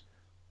listeners,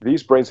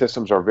 these brain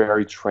systems are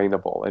very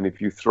trainable, and if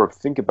you sort of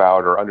think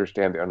about or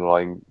understand the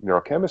underlying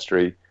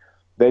neurochemistry,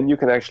 then you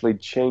can actually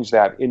change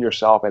that in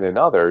yourself and in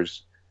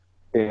others.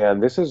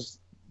 And this is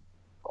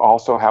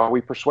also how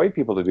we persuade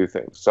people to do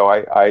things. So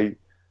I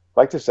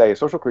like to say, as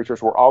social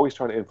creatures, we're always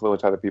trying to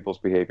influence other people's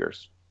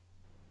behaviors.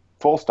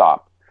 Full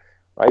stop.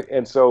 Right?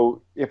 And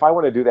so if I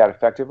want to do that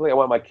effectively, I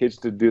want my kids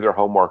to do their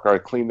homework or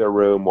clean their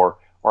room, or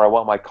I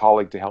want my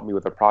colleague to help me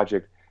with a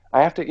project,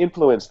 I have to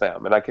influence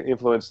them. And I can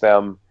influence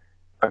them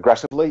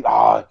aggressively,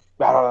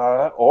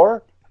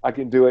 or I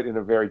can do it in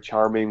a very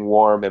charming,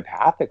 warm,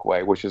 empathic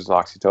way, which is an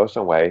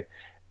oxytocin way.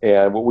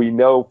 And what we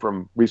know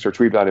from research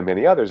we've done and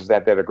many others is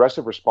that that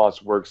aggressive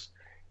response works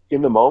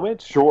in the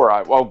moment. Sure,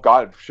 oh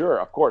God, sure,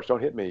 of course,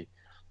 don't hit me.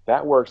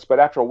 That works, but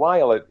after a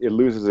while, it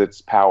loses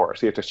its power.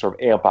 So you have to sort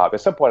of amp up.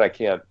 At some point, I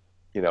can't,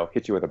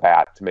 hit you with a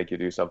bat to make you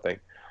do something.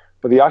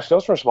 But the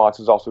oxytocin response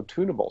is also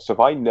tunable. So if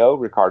I know,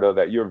 Ricardo,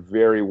 that you're a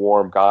very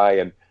warm guy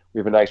and we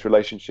have a nice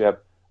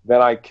relationship,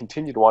 then I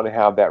continue to want to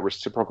have that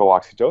reciprocal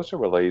oxytocin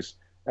release.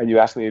 And you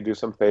ask me to do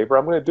some favor,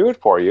 I'm going to do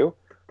it for you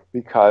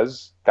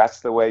because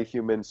that's the way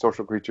human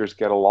social creatures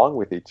get along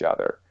with each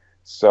other.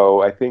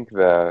 So I think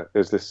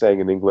there's this saying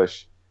in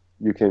English,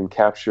 you can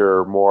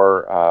capture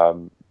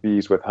more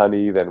bees with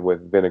honey than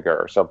with vinegar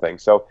or something.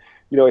 So,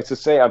 it's the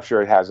same. I'm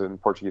sure it has it in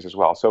Portuguese as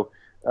well. So,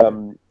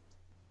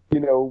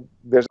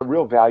 there's a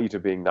real value to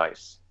being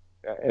nice.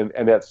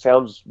 And that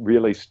sounds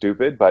really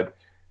stupid, but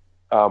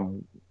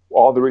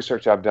all the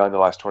research I've done in the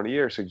last 20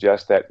 years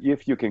suggests that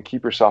if you can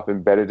keep yourself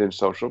embedded in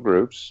social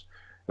groups,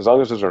 as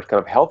long as those are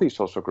kind of healthy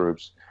social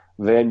groups,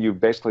 then you've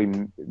basically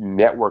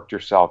networked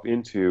yourself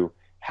into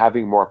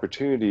having more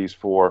opportunities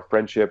for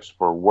friendships,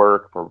 for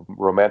work, for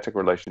romantic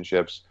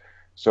relationships.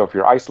 So if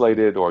you're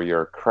isolated or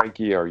you're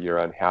cranky or you're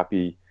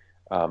unhappy,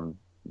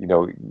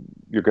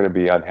 you're going to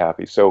be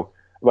unhappy. So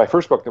my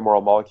first book, The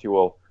Moral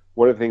Molecule,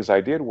 one of the things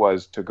I did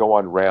was to go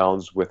on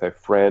rounds with a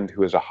friend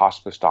who is a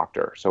hospice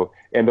doctor, so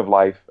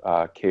end-of-life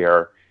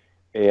care,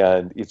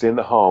 and it's in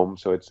the home,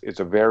 so it's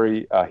a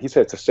very, he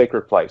said it's a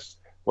sacred place.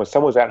 When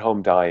someone's at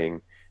home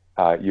dying,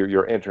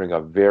 you're entering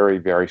a very,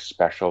 very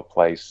special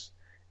place.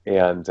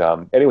 And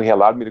anyway, he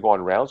allowed me to go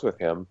on rounds with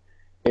him,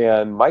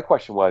 and my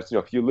question was,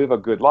 if you live a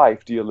good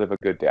life, do you live a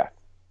good death?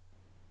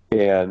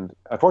 And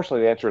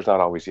unfortunately, the answer is not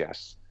always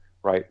yes,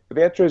 right? But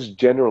the answer is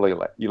generally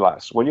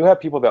less. When you have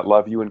people that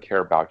love you and care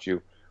about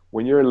you,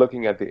 when you're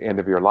looking at the end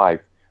of your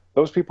life,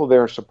 those people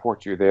there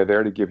support you. They're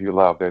there to give you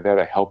love. They're there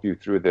to help you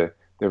through the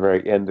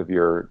very end of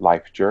your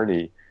life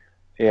journey.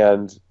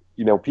 And,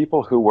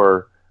 people who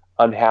were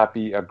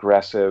unhappy,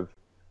 aggressive,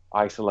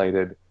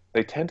 isolated,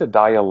 they tend to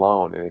die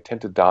alone, and they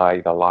tend to die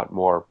in a lot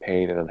more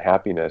pain and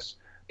unhappiness.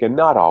 Again,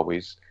 not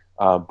always,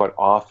 but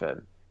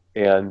often.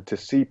 And to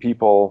see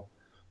people,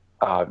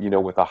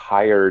 with a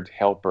hired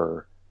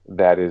helper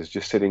that is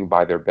just sitting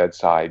by their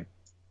bedside,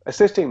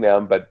 assisting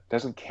them, but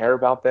doesn't care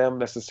about them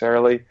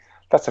necessarily,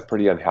 that's a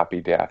pretty unhappy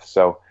death.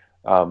 So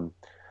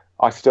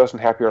oxytocin,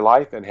 happier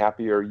life, and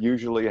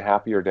usually a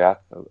happier death,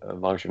 as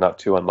long as you're not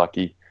too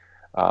unlucky.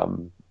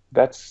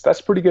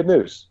 That's pretty good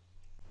news.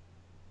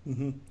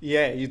 Mhm.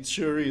 Yeah, it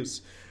sure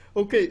is.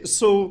 Okay,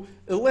 so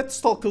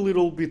let's talk a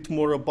little bit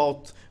more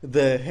about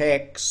the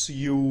hacks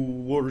you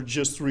were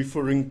just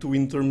referring to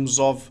in terms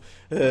of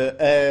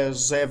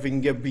us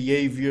having a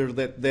behavior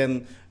that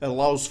then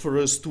allows for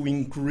us to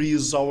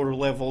increase our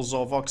levels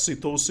of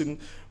oxytocin.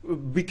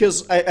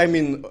 Because, I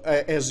mean,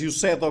 as you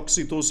said,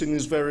 oxytocin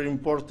is very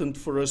important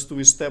for us to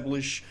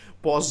establish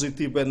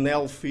positive and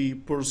healthy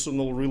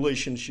personal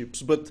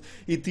relationships, but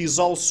it is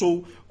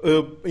also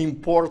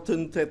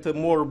important at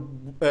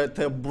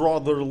a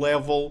broader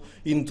level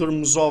in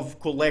terms of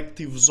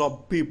collectives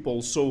of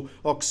people. So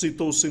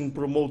oxytocin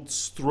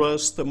promotes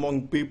trust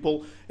among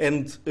people,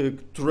 and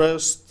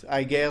trust,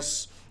 I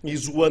guess,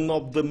 is one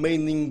of the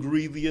main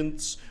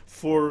ingredients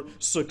for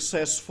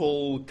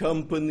successful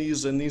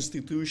companies and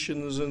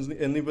institutions,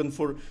 and even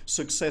for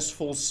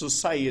successful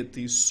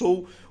societies.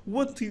 So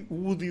what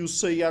would you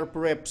say are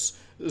perhaps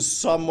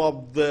some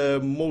of the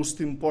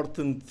most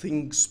important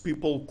things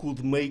people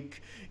could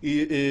make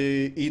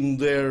in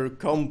their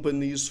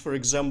companies, for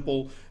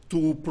example,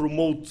 to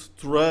promote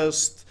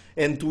trust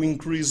and to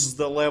increase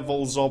the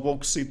levels of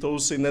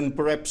oxytocin and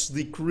perhaps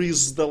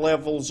decrease the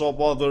levels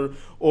of other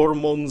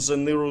hormones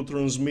and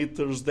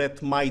neurotransmitters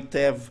that might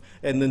have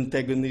an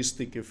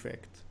antagonistic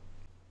effect?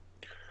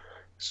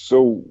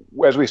 So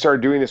as we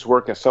started doing this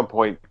work, at some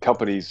point,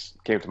 companies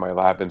came to my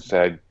lab and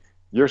said,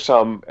 "You're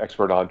some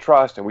expert on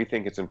trust, and we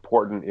think it's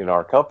important in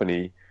our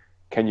company.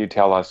 Can you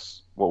tell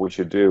us what we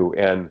should do?"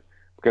 And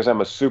because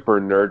I'm a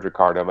super nerd,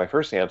 Ricardo, my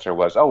first answer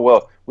was, "Oh,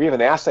 well, we have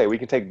an assay. We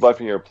can take blood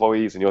from your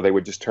employees," and they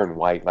would just turn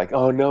white, like,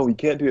 "Oh no, we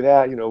can't do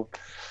that.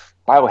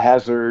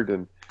 Biohazard."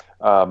 And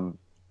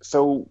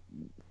so,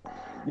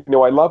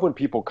 I love when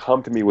people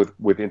come to me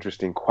with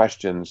interesting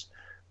questions,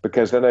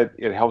 because then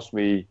it helps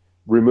me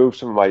remove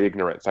some of my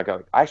ignorance. I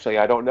go, actually,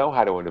 I don't know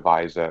how to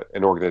advise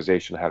an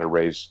organization how to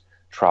raise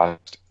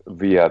trust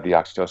via the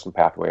oxytocin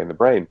pathway in the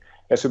brain.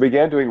 And so we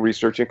began doing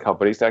research in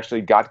companies, and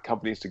actually got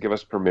companies to give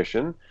us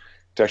permission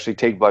to actually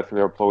take blood from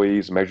their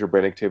employees, measure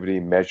brain activity,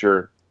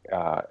 measure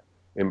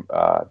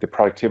the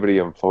productivity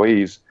of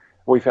employees.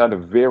 We found a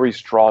very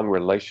strong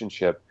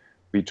relationship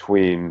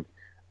between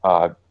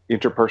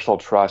interpersonal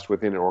trust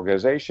within an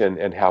organization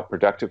and how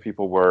productive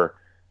people were,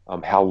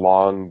 how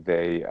long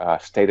they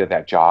stayed at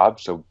that job.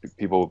 So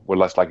people were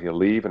less likely to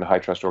leave in a high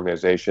trust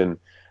organization.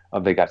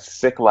 They got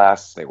sick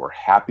less. They were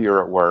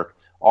happier at work.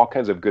 All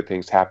kinds of good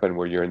things happen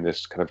where you're in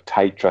this kind of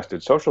tight,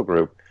 trusted social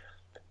group.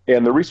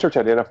 And the research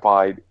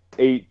identified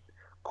 8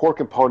 core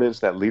components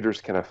that leaders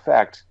can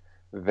affect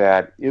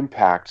that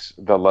impacts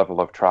the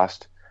level of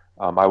trust.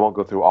 I won't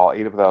go through all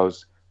 8 of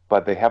those,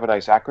 but they have a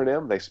nice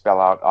acronym. They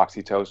spell out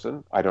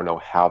oxytocin. I don't know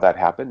how that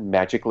happened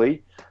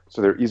magically,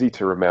 so they're easy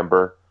to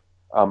remember.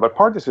 But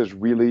part of this is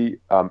really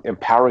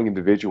empowering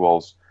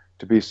individuals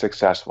to be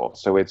successful.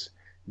 So it's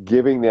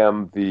giving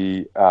them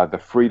the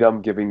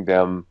freedom, giving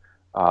them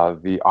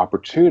the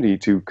opportunity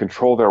to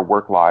control their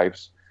work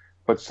lives,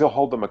 but still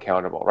hold them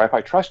accountable. Right? If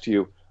I trust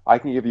you, I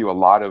can give you a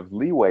lot of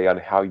leeway on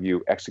how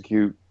you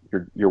execute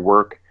your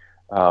work,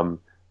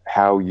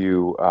 how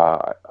you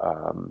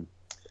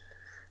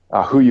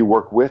who you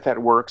work with at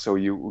work. So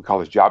we call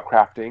this job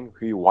crafting.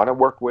 Who you want to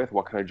work with,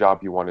 what kind of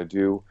job you want to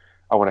do.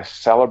 I want to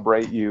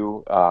celebrate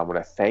you. I want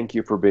to thank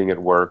you for being at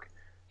work.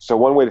 So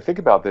one way to think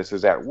about this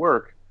is at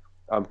work,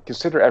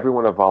 consider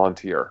everyone a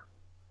volunteer.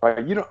 Right?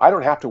 I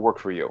don't have to work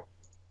for you.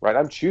 Right?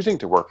 I'm choosing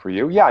to work for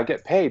you. Yeah, I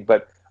get paid,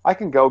 but I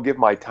can go give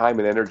my time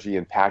and energy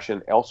and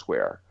passion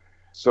elsewhere.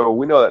 So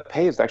we know that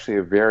pay is actually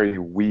a very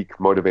weak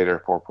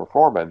motivator for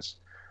performance.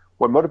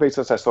 What motivates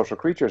us as social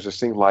creatures is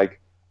things like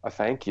a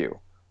thank you,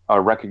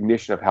 a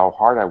recognition of how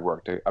hard I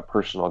worked, a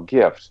personal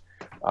gift,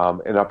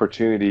 an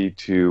opportunity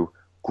to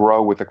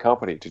grow with the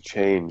company, to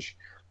change.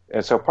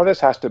 And so part of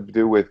this has to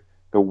do with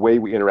the way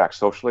we interact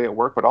socially at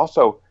work, but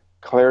also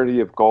clarity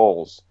of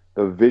goals,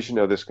 the vision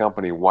of this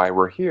company, why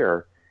we're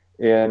here.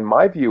 And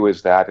my view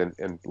is that,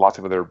 and lots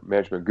of other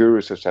management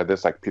gurus have said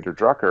this, like Peter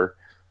Drucker,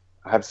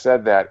 have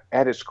said that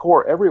at its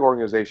core, every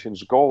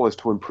organization's goal is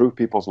to improve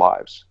people's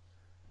lives.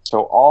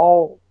 So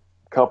all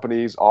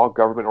companies, all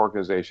government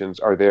organizations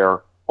are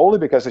there only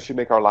because they should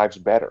make our lives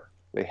better.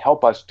 They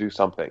help us do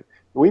something.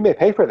 We may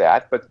pay for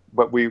that,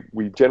 but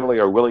we generally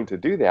are willing to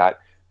do that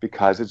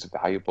because it's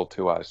valuable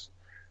to us.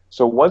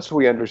 So once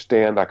we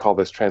understand, I call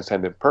this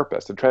transcendent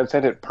purpose, the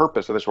transcendent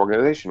purpose of this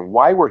organization,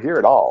 why we're here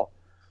at all,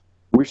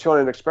 we've shown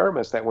in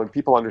experiments that when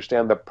people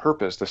understand the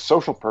purpose, the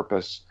social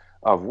purpose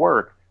of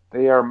work,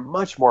 they are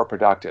much more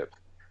productive.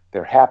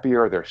 They're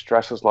happier, their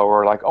stress is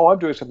lower, like, oh, I'm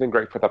doing something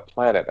great for the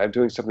planet. I'm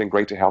doing something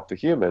great to help the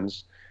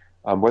humans,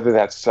 whether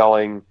that's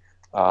selling,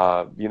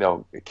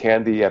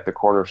 candy at the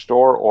corner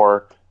store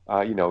or,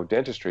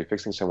 dentistry,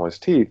 fixing someone's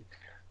teeth.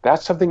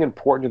 That's something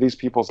important to these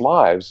people's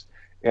lives.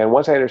 And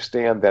once I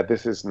understand that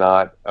this is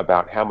not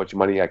about how much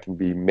money I can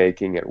be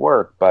making at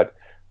work, but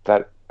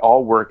that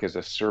all work is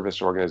a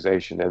service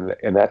organization, and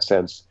in that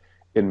sense,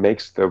 it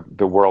makes the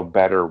world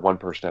better one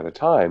person at a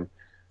time,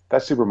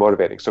 that's super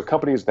motivating. So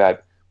companies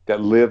that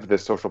live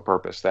this social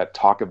purpose, that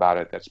talk about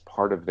it, that's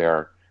part of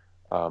their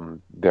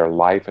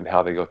life and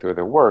how they go through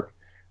their work,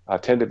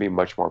 tend to be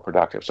much more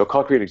productive. So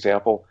concrete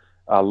example,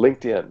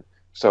 LinkedIn.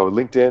 So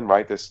LinkedIn,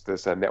 right, this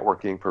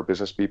networking for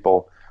business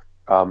people,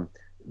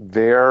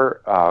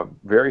 their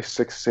very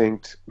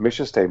succinct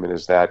mission statement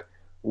is that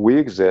we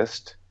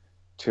exist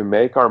to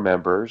make our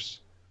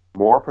members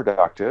more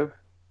productive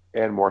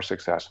and more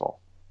successful.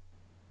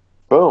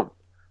 Boom.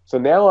 So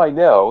now I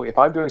know if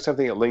I'm doing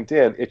something at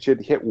LinkedIn, it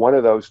should hit one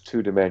of those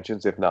 2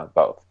 dimensions, if not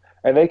both.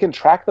 And they can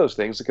track those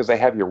things because they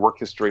have your work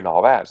history and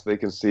all that. So they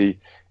can see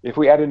if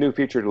we add a new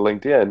feature to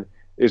LinkedIn,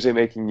 is it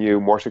making you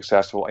more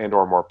successful and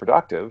or more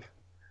productive,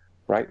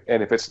 right?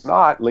 And if it's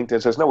not,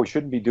 LinkedIn says, no, we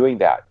shouldn't be doing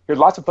that. Here's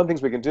lots of fun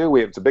things we can do.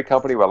 It's a big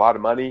company with a lot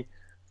of money.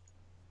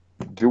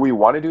 Do we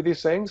want to do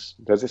these things?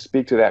 Does it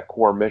speak to that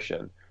core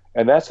mission?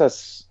 And that's a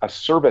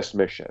service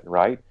mission,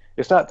 right?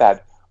 It's not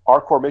that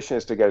our core mission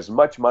is to get as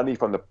much money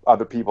from the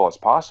other people as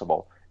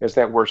possible. It's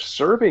that we're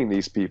serving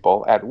these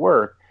people at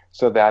work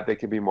so that they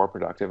can be more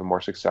productive and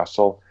more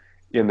successful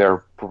in their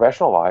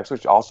professional lives,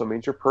 which also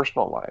means your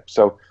personal life.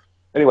 So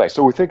anyway,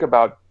 so we think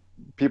about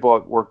people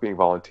at work being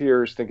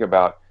volunteers, think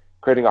about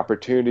creating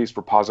opportunities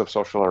for positive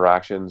social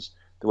interactions,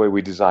 the way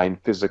we design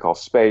physical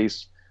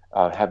space,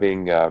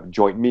 having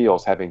joint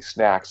meals, having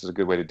snacks is a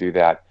good way to do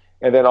that.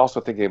 And then also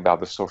thinking about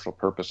the social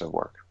purpose of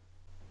work.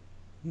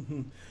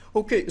 Mm-hmm.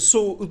 Okay,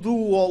 so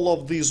do all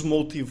of these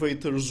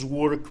motivators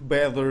work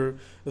better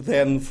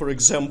than, for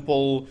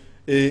example,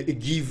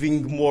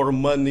 giving more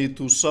money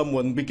to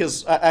someone?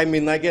 Because, I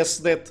mean, I guess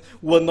that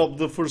one of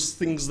the first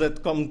things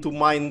that come to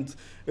mind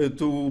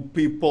to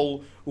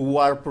people who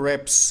are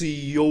perhaps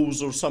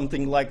CEOs or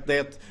something like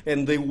that,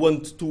 and they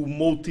want to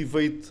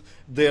motivate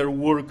their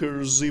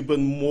workers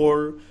even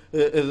more.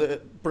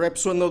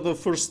 Perhaps one of the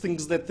first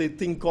things that they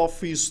think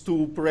of is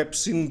to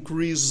perhaps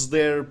increase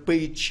their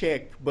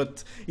paycheck,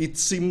 but it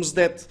seems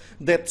that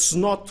that's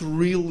not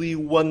really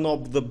one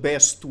of the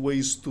best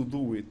ways to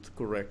do it,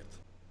 correct?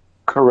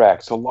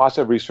 Correct. So lots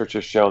of research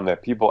has shown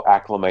that people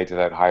acclimate to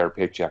that higher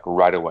paycheck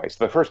right away.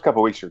 So the first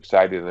couple of weeks you're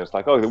excited and it's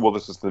like, oh, well,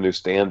 this is the new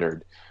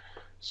standard.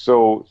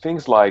 So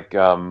things like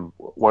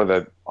one of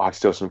the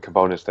oxytocin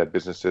components that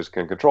businesses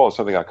can control is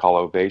something I call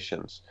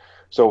ovations.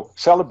 So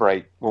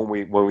celebrate when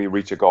we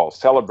reach a goal.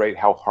 Celebrate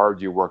how hard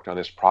you worked on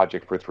this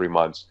project for 3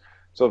 months.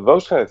 So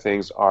those kind of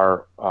things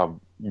are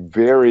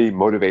very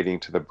motivating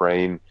to the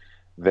brain.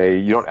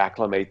 You don't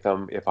acclimate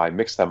them if I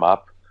mix them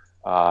up.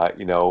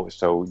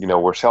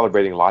 We're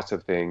celebrating lots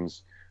of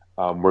things.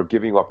 We're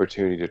giving you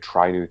opportunity to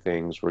try new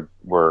things.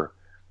 We're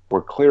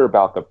clear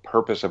about the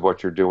purpose of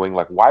what you're doing,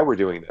 like why we're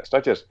doing this,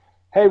 not just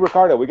hey,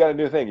 Ricardo, we got a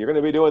new thing. You're going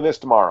to be doing this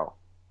tomorrow.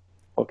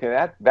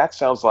 Okay, that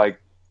sounds like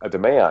a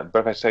demand. But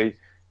if I say,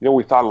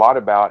 we thought a lot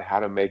about how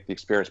to make the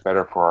experience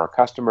better for our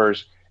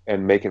customers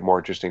and make it more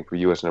interesting for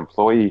you as an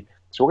employee.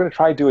 So we're going to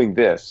try doing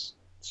this.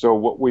 So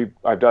what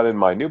I've done in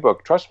my new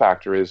book, Trust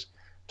Factor, is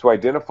to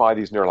identify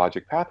these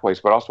neurologic pathways,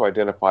 but also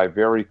identify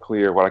very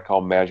clear what I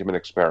call management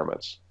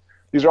experiments.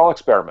 These are all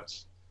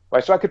experiments,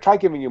 right? So I could try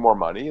giving you more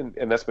money,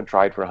 and that's been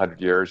tried for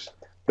 100 years.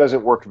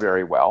 Doesn't work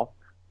very well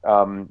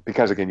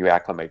because, again, you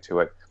acclimate to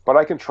it. But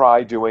I can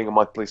try doing a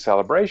monthly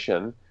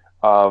celebration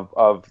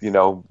of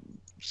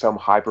some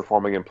high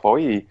performing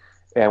employee,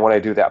 and when I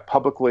do that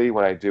publicly,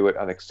 when I do it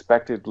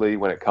unexpectedly,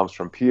 when it comes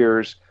from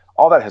peers,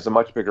 all that has a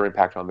much bigger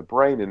impact on the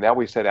brain. And now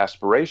we set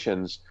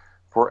aspirations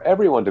for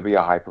everyone to be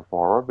a high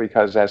performer,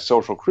 because as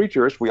social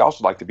creatures we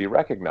also like to be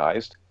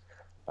recognized.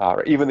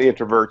 Even the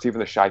introverts, even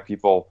the shy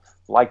people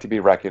like to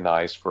be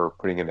recognized for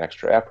putting in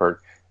extra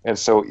effort. And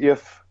so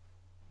if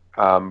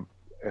a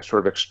sort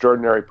of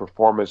extraordinary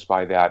performance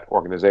by that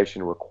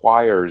organization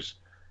requires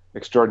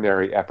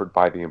extraordinary effort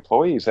by the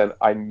employees, and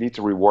I need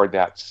to reward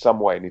that some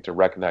way. I need to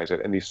recognize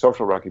it. And these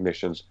social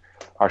recognitions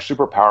are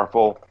super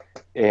powerful.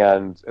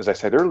 And as I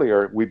said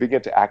earlier, we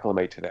begin to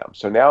acclimate to them.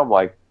 So now I'm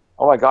like,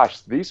 oh my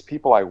gosh, these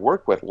people I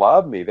work with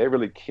love me. They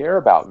really care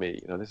about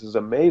me. This is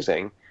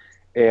amazing.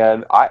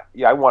 And I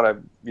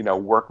want to,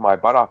 work my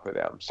butt off for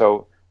them.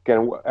 So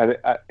again, an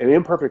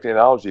imperfect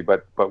analogy,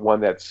 but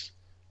one that's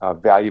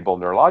valuable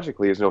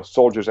neurologically is,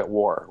 soldiers at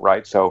war,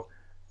 right? So,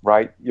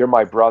 right, you're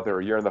my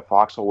brother, you're in the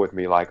foxhole with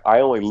me. Like,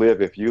 I only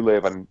live if you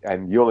live,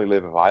 and you only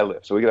live if I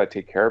live. So we got to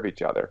take care of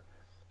each other.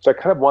 So I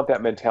kind of want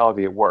that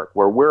mentality at work,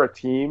 where we're a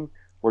team,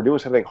 we're doing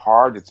something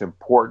hard, it's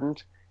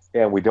important,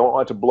 and we don't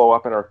want to blow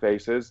up in our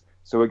faces.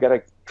 So we got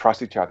to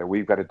trust each other.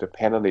 We've got to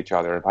depend on each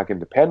other. If I can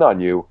depend on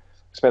you,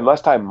 spend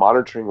less time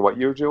monitoring what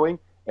you're doing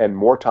and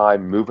more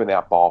time moving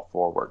that ball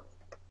forward.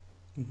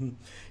 Mm-hmm.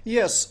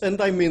 Yes, and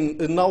I mean,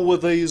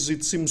 nowadays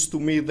it seems to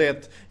me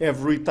that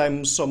every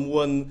time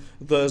someone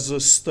does a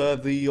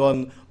study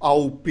on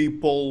how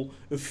people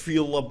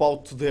feel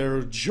about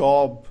their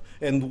job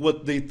and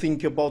what they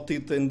think about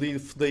it and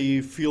if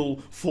they feel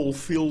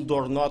fulfilled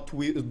or not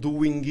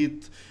doing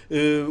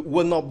it,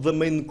 one of the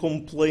main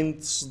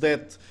complaints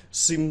that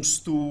seems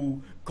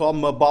to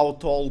come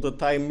about all the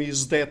time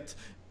is that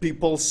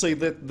people say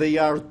that they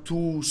are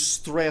too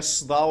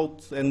stressed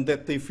out and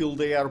that they feel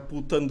they are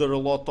put under a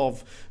lot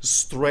of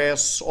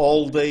stress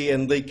all day,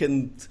 and they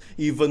can't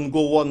even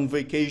go on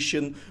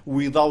vacation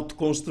without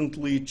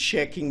constantly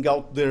checking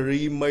out their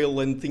email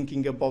and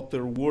thinking about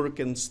their work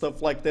and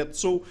stuff like that.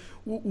 So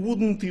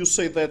wouldn't you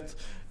say that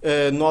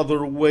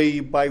another way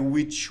by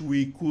which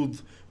we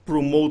could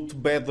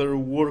promote better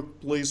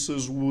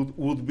workplaces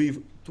would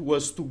be to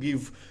us to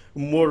give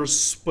more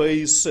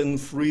space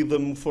and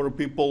freedom for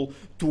people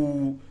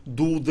to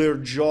do their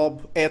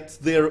job at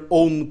their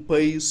own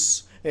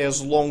pace,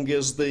 as long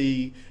as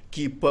they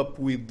keep up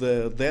with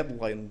the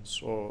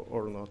deadlines,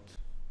 or not?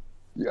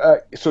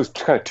 So it's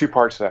kind of two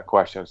parts to that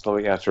question. So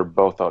let me answer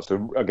both those.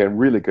 So again,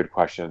 really good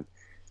question.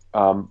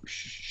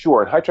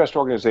 Sure, in high trust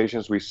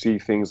organizations, we see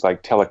things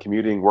like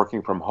telecommuting,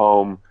 working from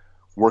home,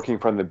 working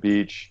from the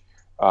beach,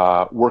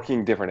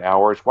 working different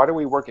hours. Why do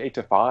we work 8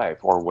 to 5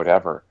 or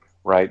whatever,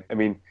 right? I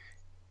mean,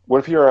 what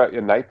if you're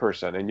a night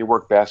person and you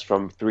work best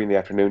from 3 in the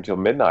afternoon till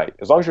midnight?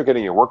 As long as you're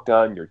getting your work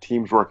done, your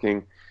team's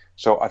working.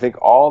 So I think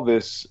all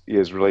this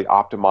is really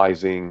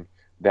optimizing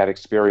that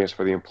experience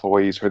for the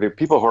employees, for the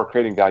people who are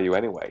creating value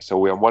anyway. So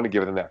we want to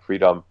give them that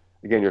freedom.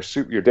 Again,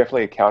 you're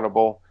definitely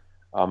accountable.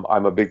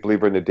 I'm a big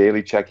believer in the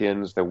daily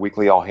check-ins, the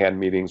weekly all-hand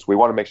meetings. We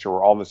want to make sure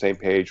we're all on the same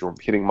page, we're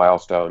hitting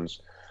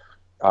milestones.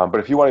 But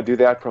if you want to do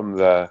that from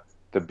the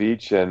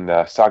beach in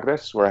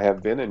Sagres, where I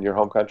have been in your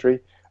home country,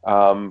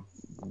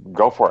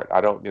 go for it.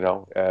 I don't,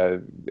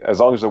 as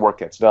long as the work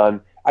gets done.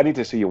 I need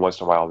to see you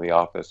once in a while in the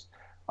office.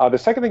 The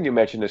second thing you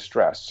mentioned is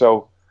stress.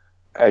 So,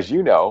 as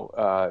you know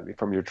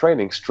from your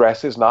training,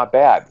 stress is not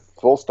bad.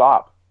 Full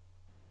stop.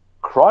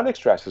 Chronic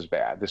stress is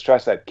bad. The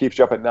stress that keeps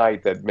you up at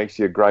night, that makes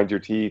you grind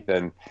your teeth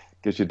and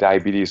gives you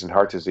diabetes and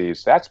heart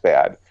disease, that's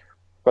bad.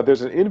 But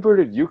there's an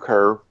inverted U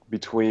curve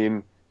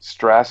between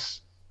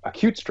stress,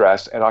 acute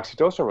stress, and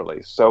oxytocin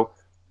release. So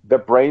the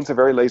brain's a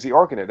very lazy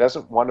organ. It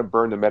doesn't want to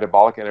burn the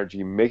metabolic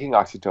energy making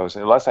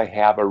oxytocin unless I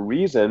have a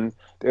reason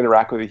to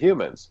interact with the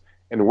humans.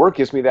 And work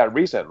gives me that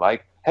reason.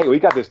 Like, hey, we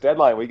got this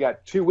deadline. We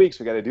got 2 weeks.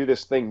 We got to do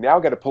this thing. Now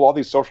I got to pull all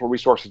these social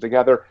resources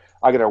together.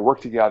 I got to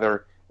work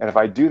together. And if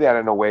I do that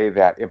in a way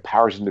that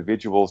empowers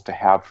individuals to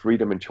have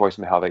freedom and choice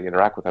in how they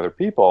interact with other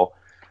people,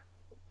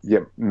 you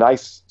get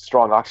nice,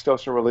 strong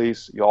oxytocin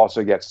release. You'll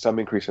also get some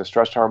increase in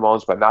stress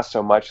hormones, but not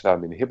so much that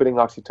I'm inhibiting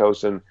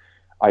oxytocin.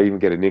 I even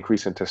get an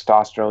increase in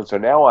testosterone. So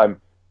now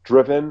I'm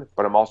driven,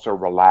 but I'm also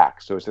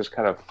relaxed. So it's this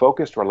kind of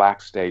focused,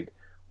 relaxed state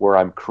where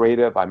I'm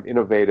creative, I'm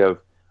innovative,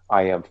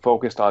 I am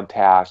focused on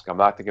task. I'm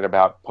not thinking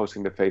about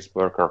posting to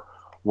Facebook or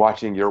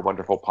watching your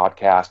wonderful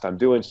podcast. I'm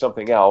doing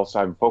something else.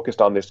 I'm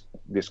focused on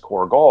this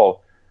core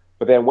goal.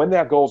 But then when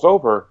that goal's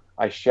over,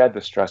 I shed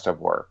the stress of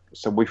work.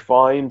 So we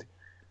find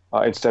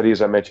in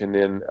studies I mentioned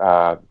in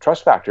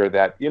Trust Factor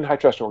that in high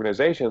trust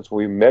organizations,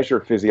 when we measure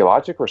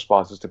physiologic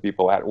responses to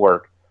people at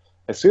work,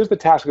 as soon as the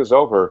task is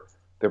over,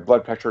 their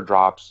blood pressure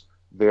drops,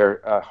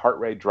 their heart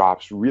rate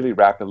drops really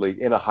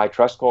rapidly in a high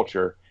trust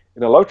culture.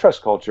 In a low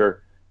trust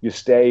culture, you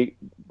stay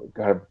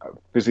kind of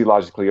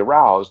physiologically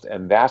aroused,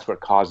 and that's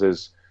what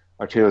causes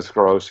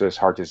arteriosclerosis,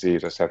 heart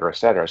disease, et cetera, et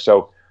cetera.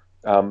 So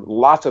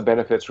lots of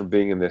benefits from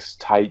being in this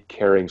tight,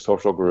 caring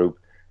social group,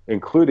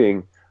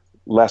 including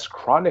less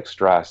chronic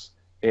stress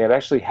and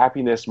actually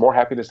happiness, more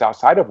happiness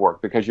outside of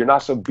work, because you're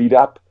not so beat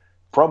up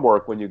from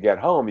work when you get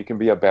home. You can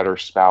be a better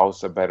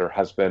spouse, a better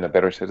husband, a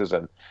better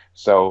citizen.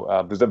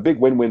 So there's a big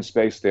win-win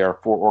space there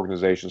for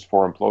organizations,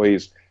 for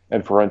employees,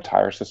 and for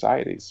entire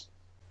societies.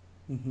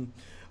 Mm-hmm.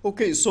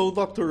 Okay, so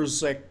Dr.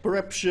 Zach,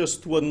 perhaps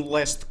just one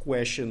last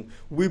question.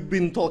 We've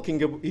been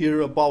talking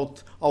here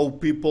about how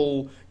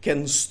people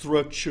can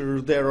structure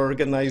their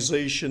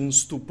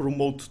organizations to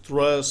promote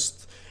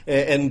trust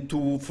and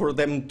for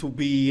them to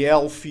be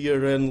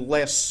healthier and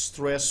less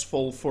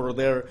stressful for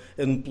their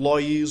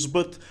employees.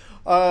 But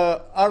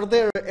are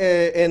there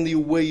any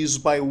ways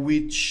by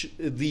which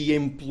the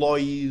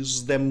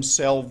employees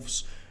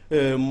themselves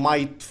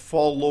might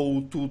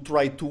follow to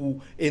try to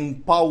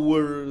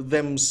empower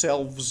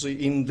themselves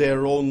in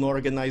their own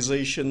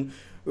organization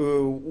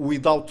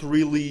without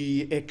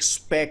really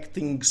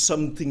expecting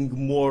something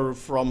more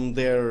from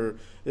their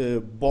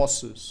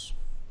bosses,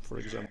 for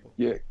example?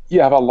 Yeah,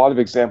 you have a lot of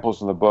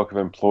examples in the book of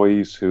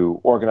employees who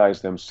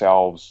organize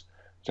themselves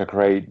to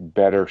create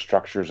better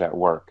structures at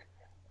work.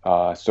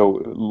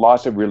 So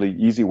lots of really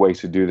easy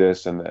ways to do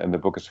this, and the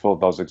book is full of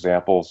those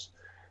examples.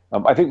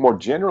 I think more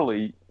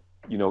generally,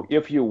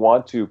 if you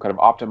want to kind of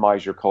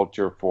optimize your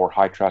culture for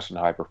high trust and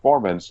high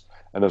performance,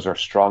 and those are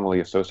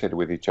strongly associated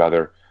with each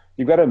other,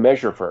 you've got to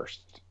measure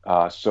first.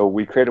 So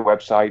we create a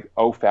website,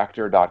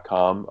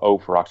 ofactor.com, O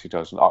for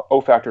oxytocin,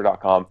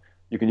 ofactor.com.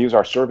 You can use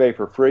our survey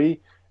for free,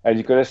 and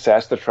you can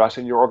assess the trust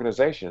in your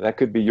organization. That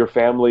could be your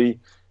family,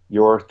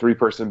 your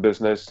 3-person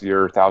business,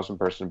 your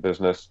 1,000-person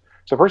business.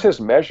 So first is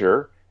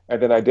measure, and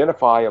then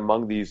identify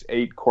among these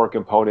 8 core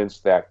components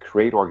that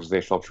create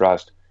organizational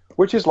trust,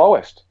 which is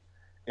lowest.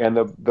 And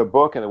the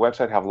book and the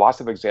website have lots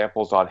of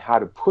examples on how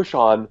to push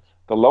on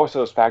the lowest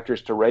of those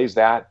factors to raise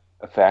that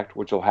effect,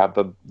 which will have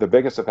the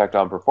biggest effect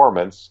on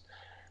performance.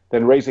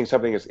 Then raising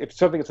something, if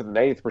something is at the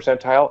 90th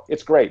percentile,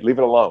 it's great, leave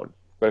it alone.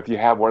 But if you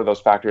have one of those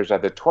factors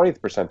at the 20th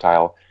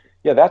percentile,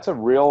 yeah, that's a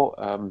real,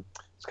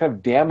 it's kind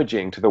of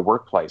damaging to the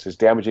workplace. It's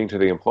damaging to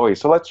the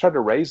employees. So let's try to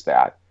raise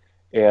that.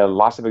 And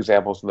lots of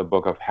examples in the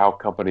book of how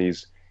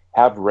companies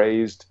have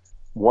raised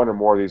one or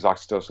more of these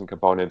oxytocin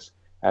components,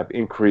 have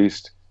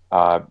increased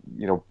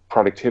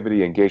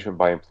productivity, engagement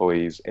by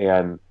employees,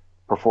 and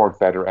performed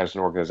better as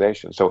an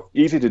organization. So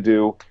easy to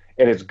do,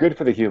 and it's good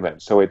for the human.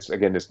 So it's,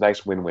 again, this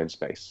nice win-win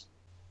space.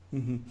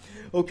 Mm-hmm.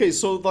 Okay,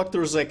 so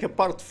Dr. Zach,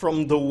 apart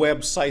from the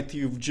website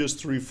you've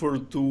just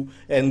referred to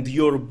and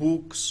your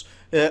books,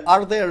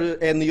 are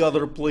there any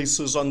other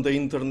places on the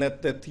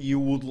internet that you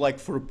would like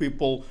for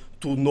people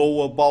to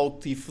know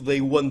about if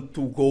they want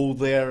to go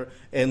there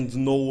and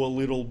know a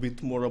little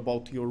bit more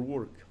about your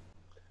work?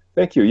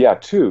 Thank you. Yeah,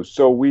 2.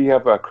 So we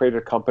have created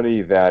a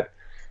company that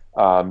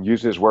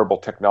uses wearable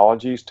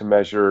technologies to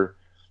measure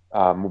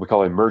what we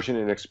call immersion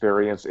in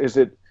experience. Is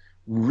it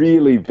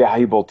really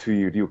valuable to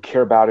you? Do you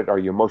care about it? Are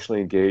you emotionally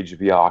engaged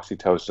via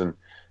oxytocin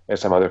and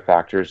some other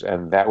factors?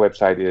 And that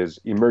website is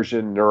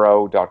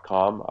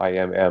immersionneuro.com,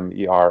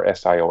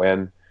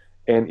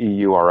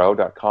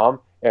 immersionneuro.com.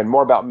 And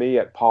more about me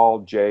at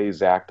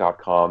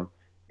pauljzach.com.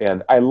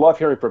 And I love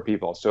hearing from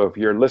people. So if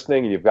you're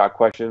listening and you've got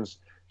questions,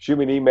 shoot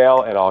me an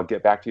email and I'll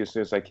get back to you as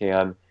soon as I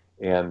can.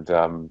 And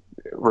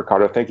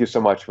Ricardo, thank you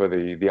so much for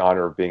the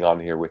honor of being on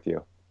here with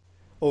you.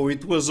 Oh,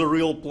 it was a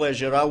real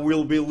pleasure. I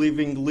will be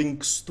leaving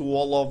links to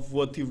all of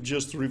what you've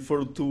just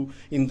referred to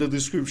in the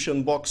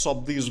description box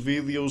of this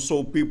video,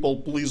 so people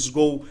please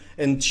go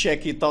and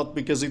check it out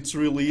because it's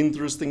really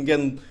interesting.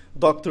 And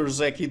Dr.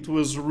 Zach, it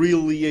was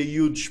really a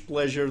huge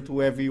pleasure to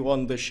have you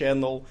on the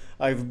channel.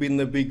 I've been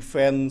a big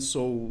fan,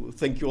 so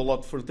thank you a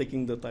lot for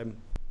taking the time.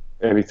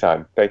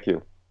 Anytime. Thank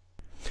you.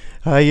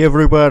 Hi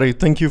everybody,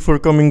 thank you for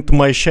coming to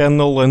my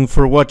channel and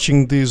for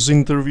watching this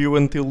interview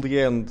until the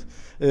end.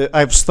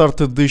 I've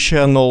started this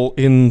channel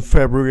in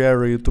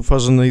February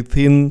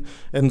 2018,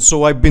 and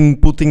so I've been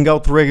putting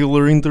out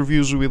regular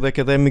interviews with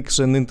academics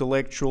and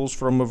intellectuals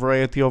from a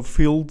variety of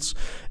fields,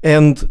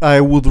 and I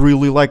would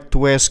really like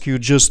to ask you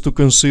just to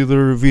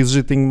consider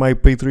visiting my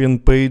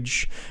Patreon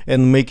page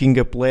and making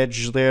a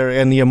pledge there.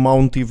 Any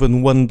amount,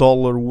 even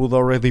 $1, would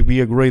already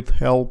be a great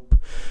help.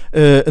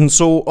 And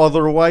so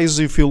otherwise,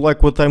 if you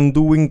like what I'm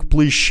doing,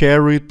 please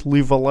share it,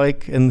 leave a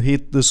like and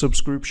hit the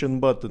subscription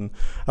button.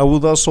 I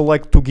would also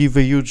like to give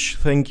a huge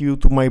thank you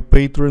to my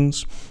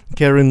patrons: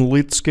 Karen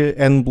Litzke,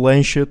 Anne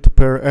Blanchett,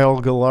 Per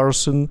Elga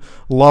Larsen,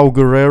 Lau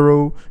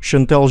Guerrero,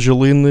 Chantal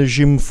Gelina,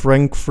 Jim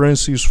Frank,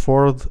 Francis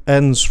Ford,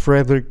 Hans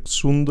Frederick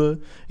Sunda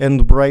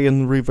and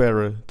Brian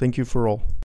Rivera. Thank you for all.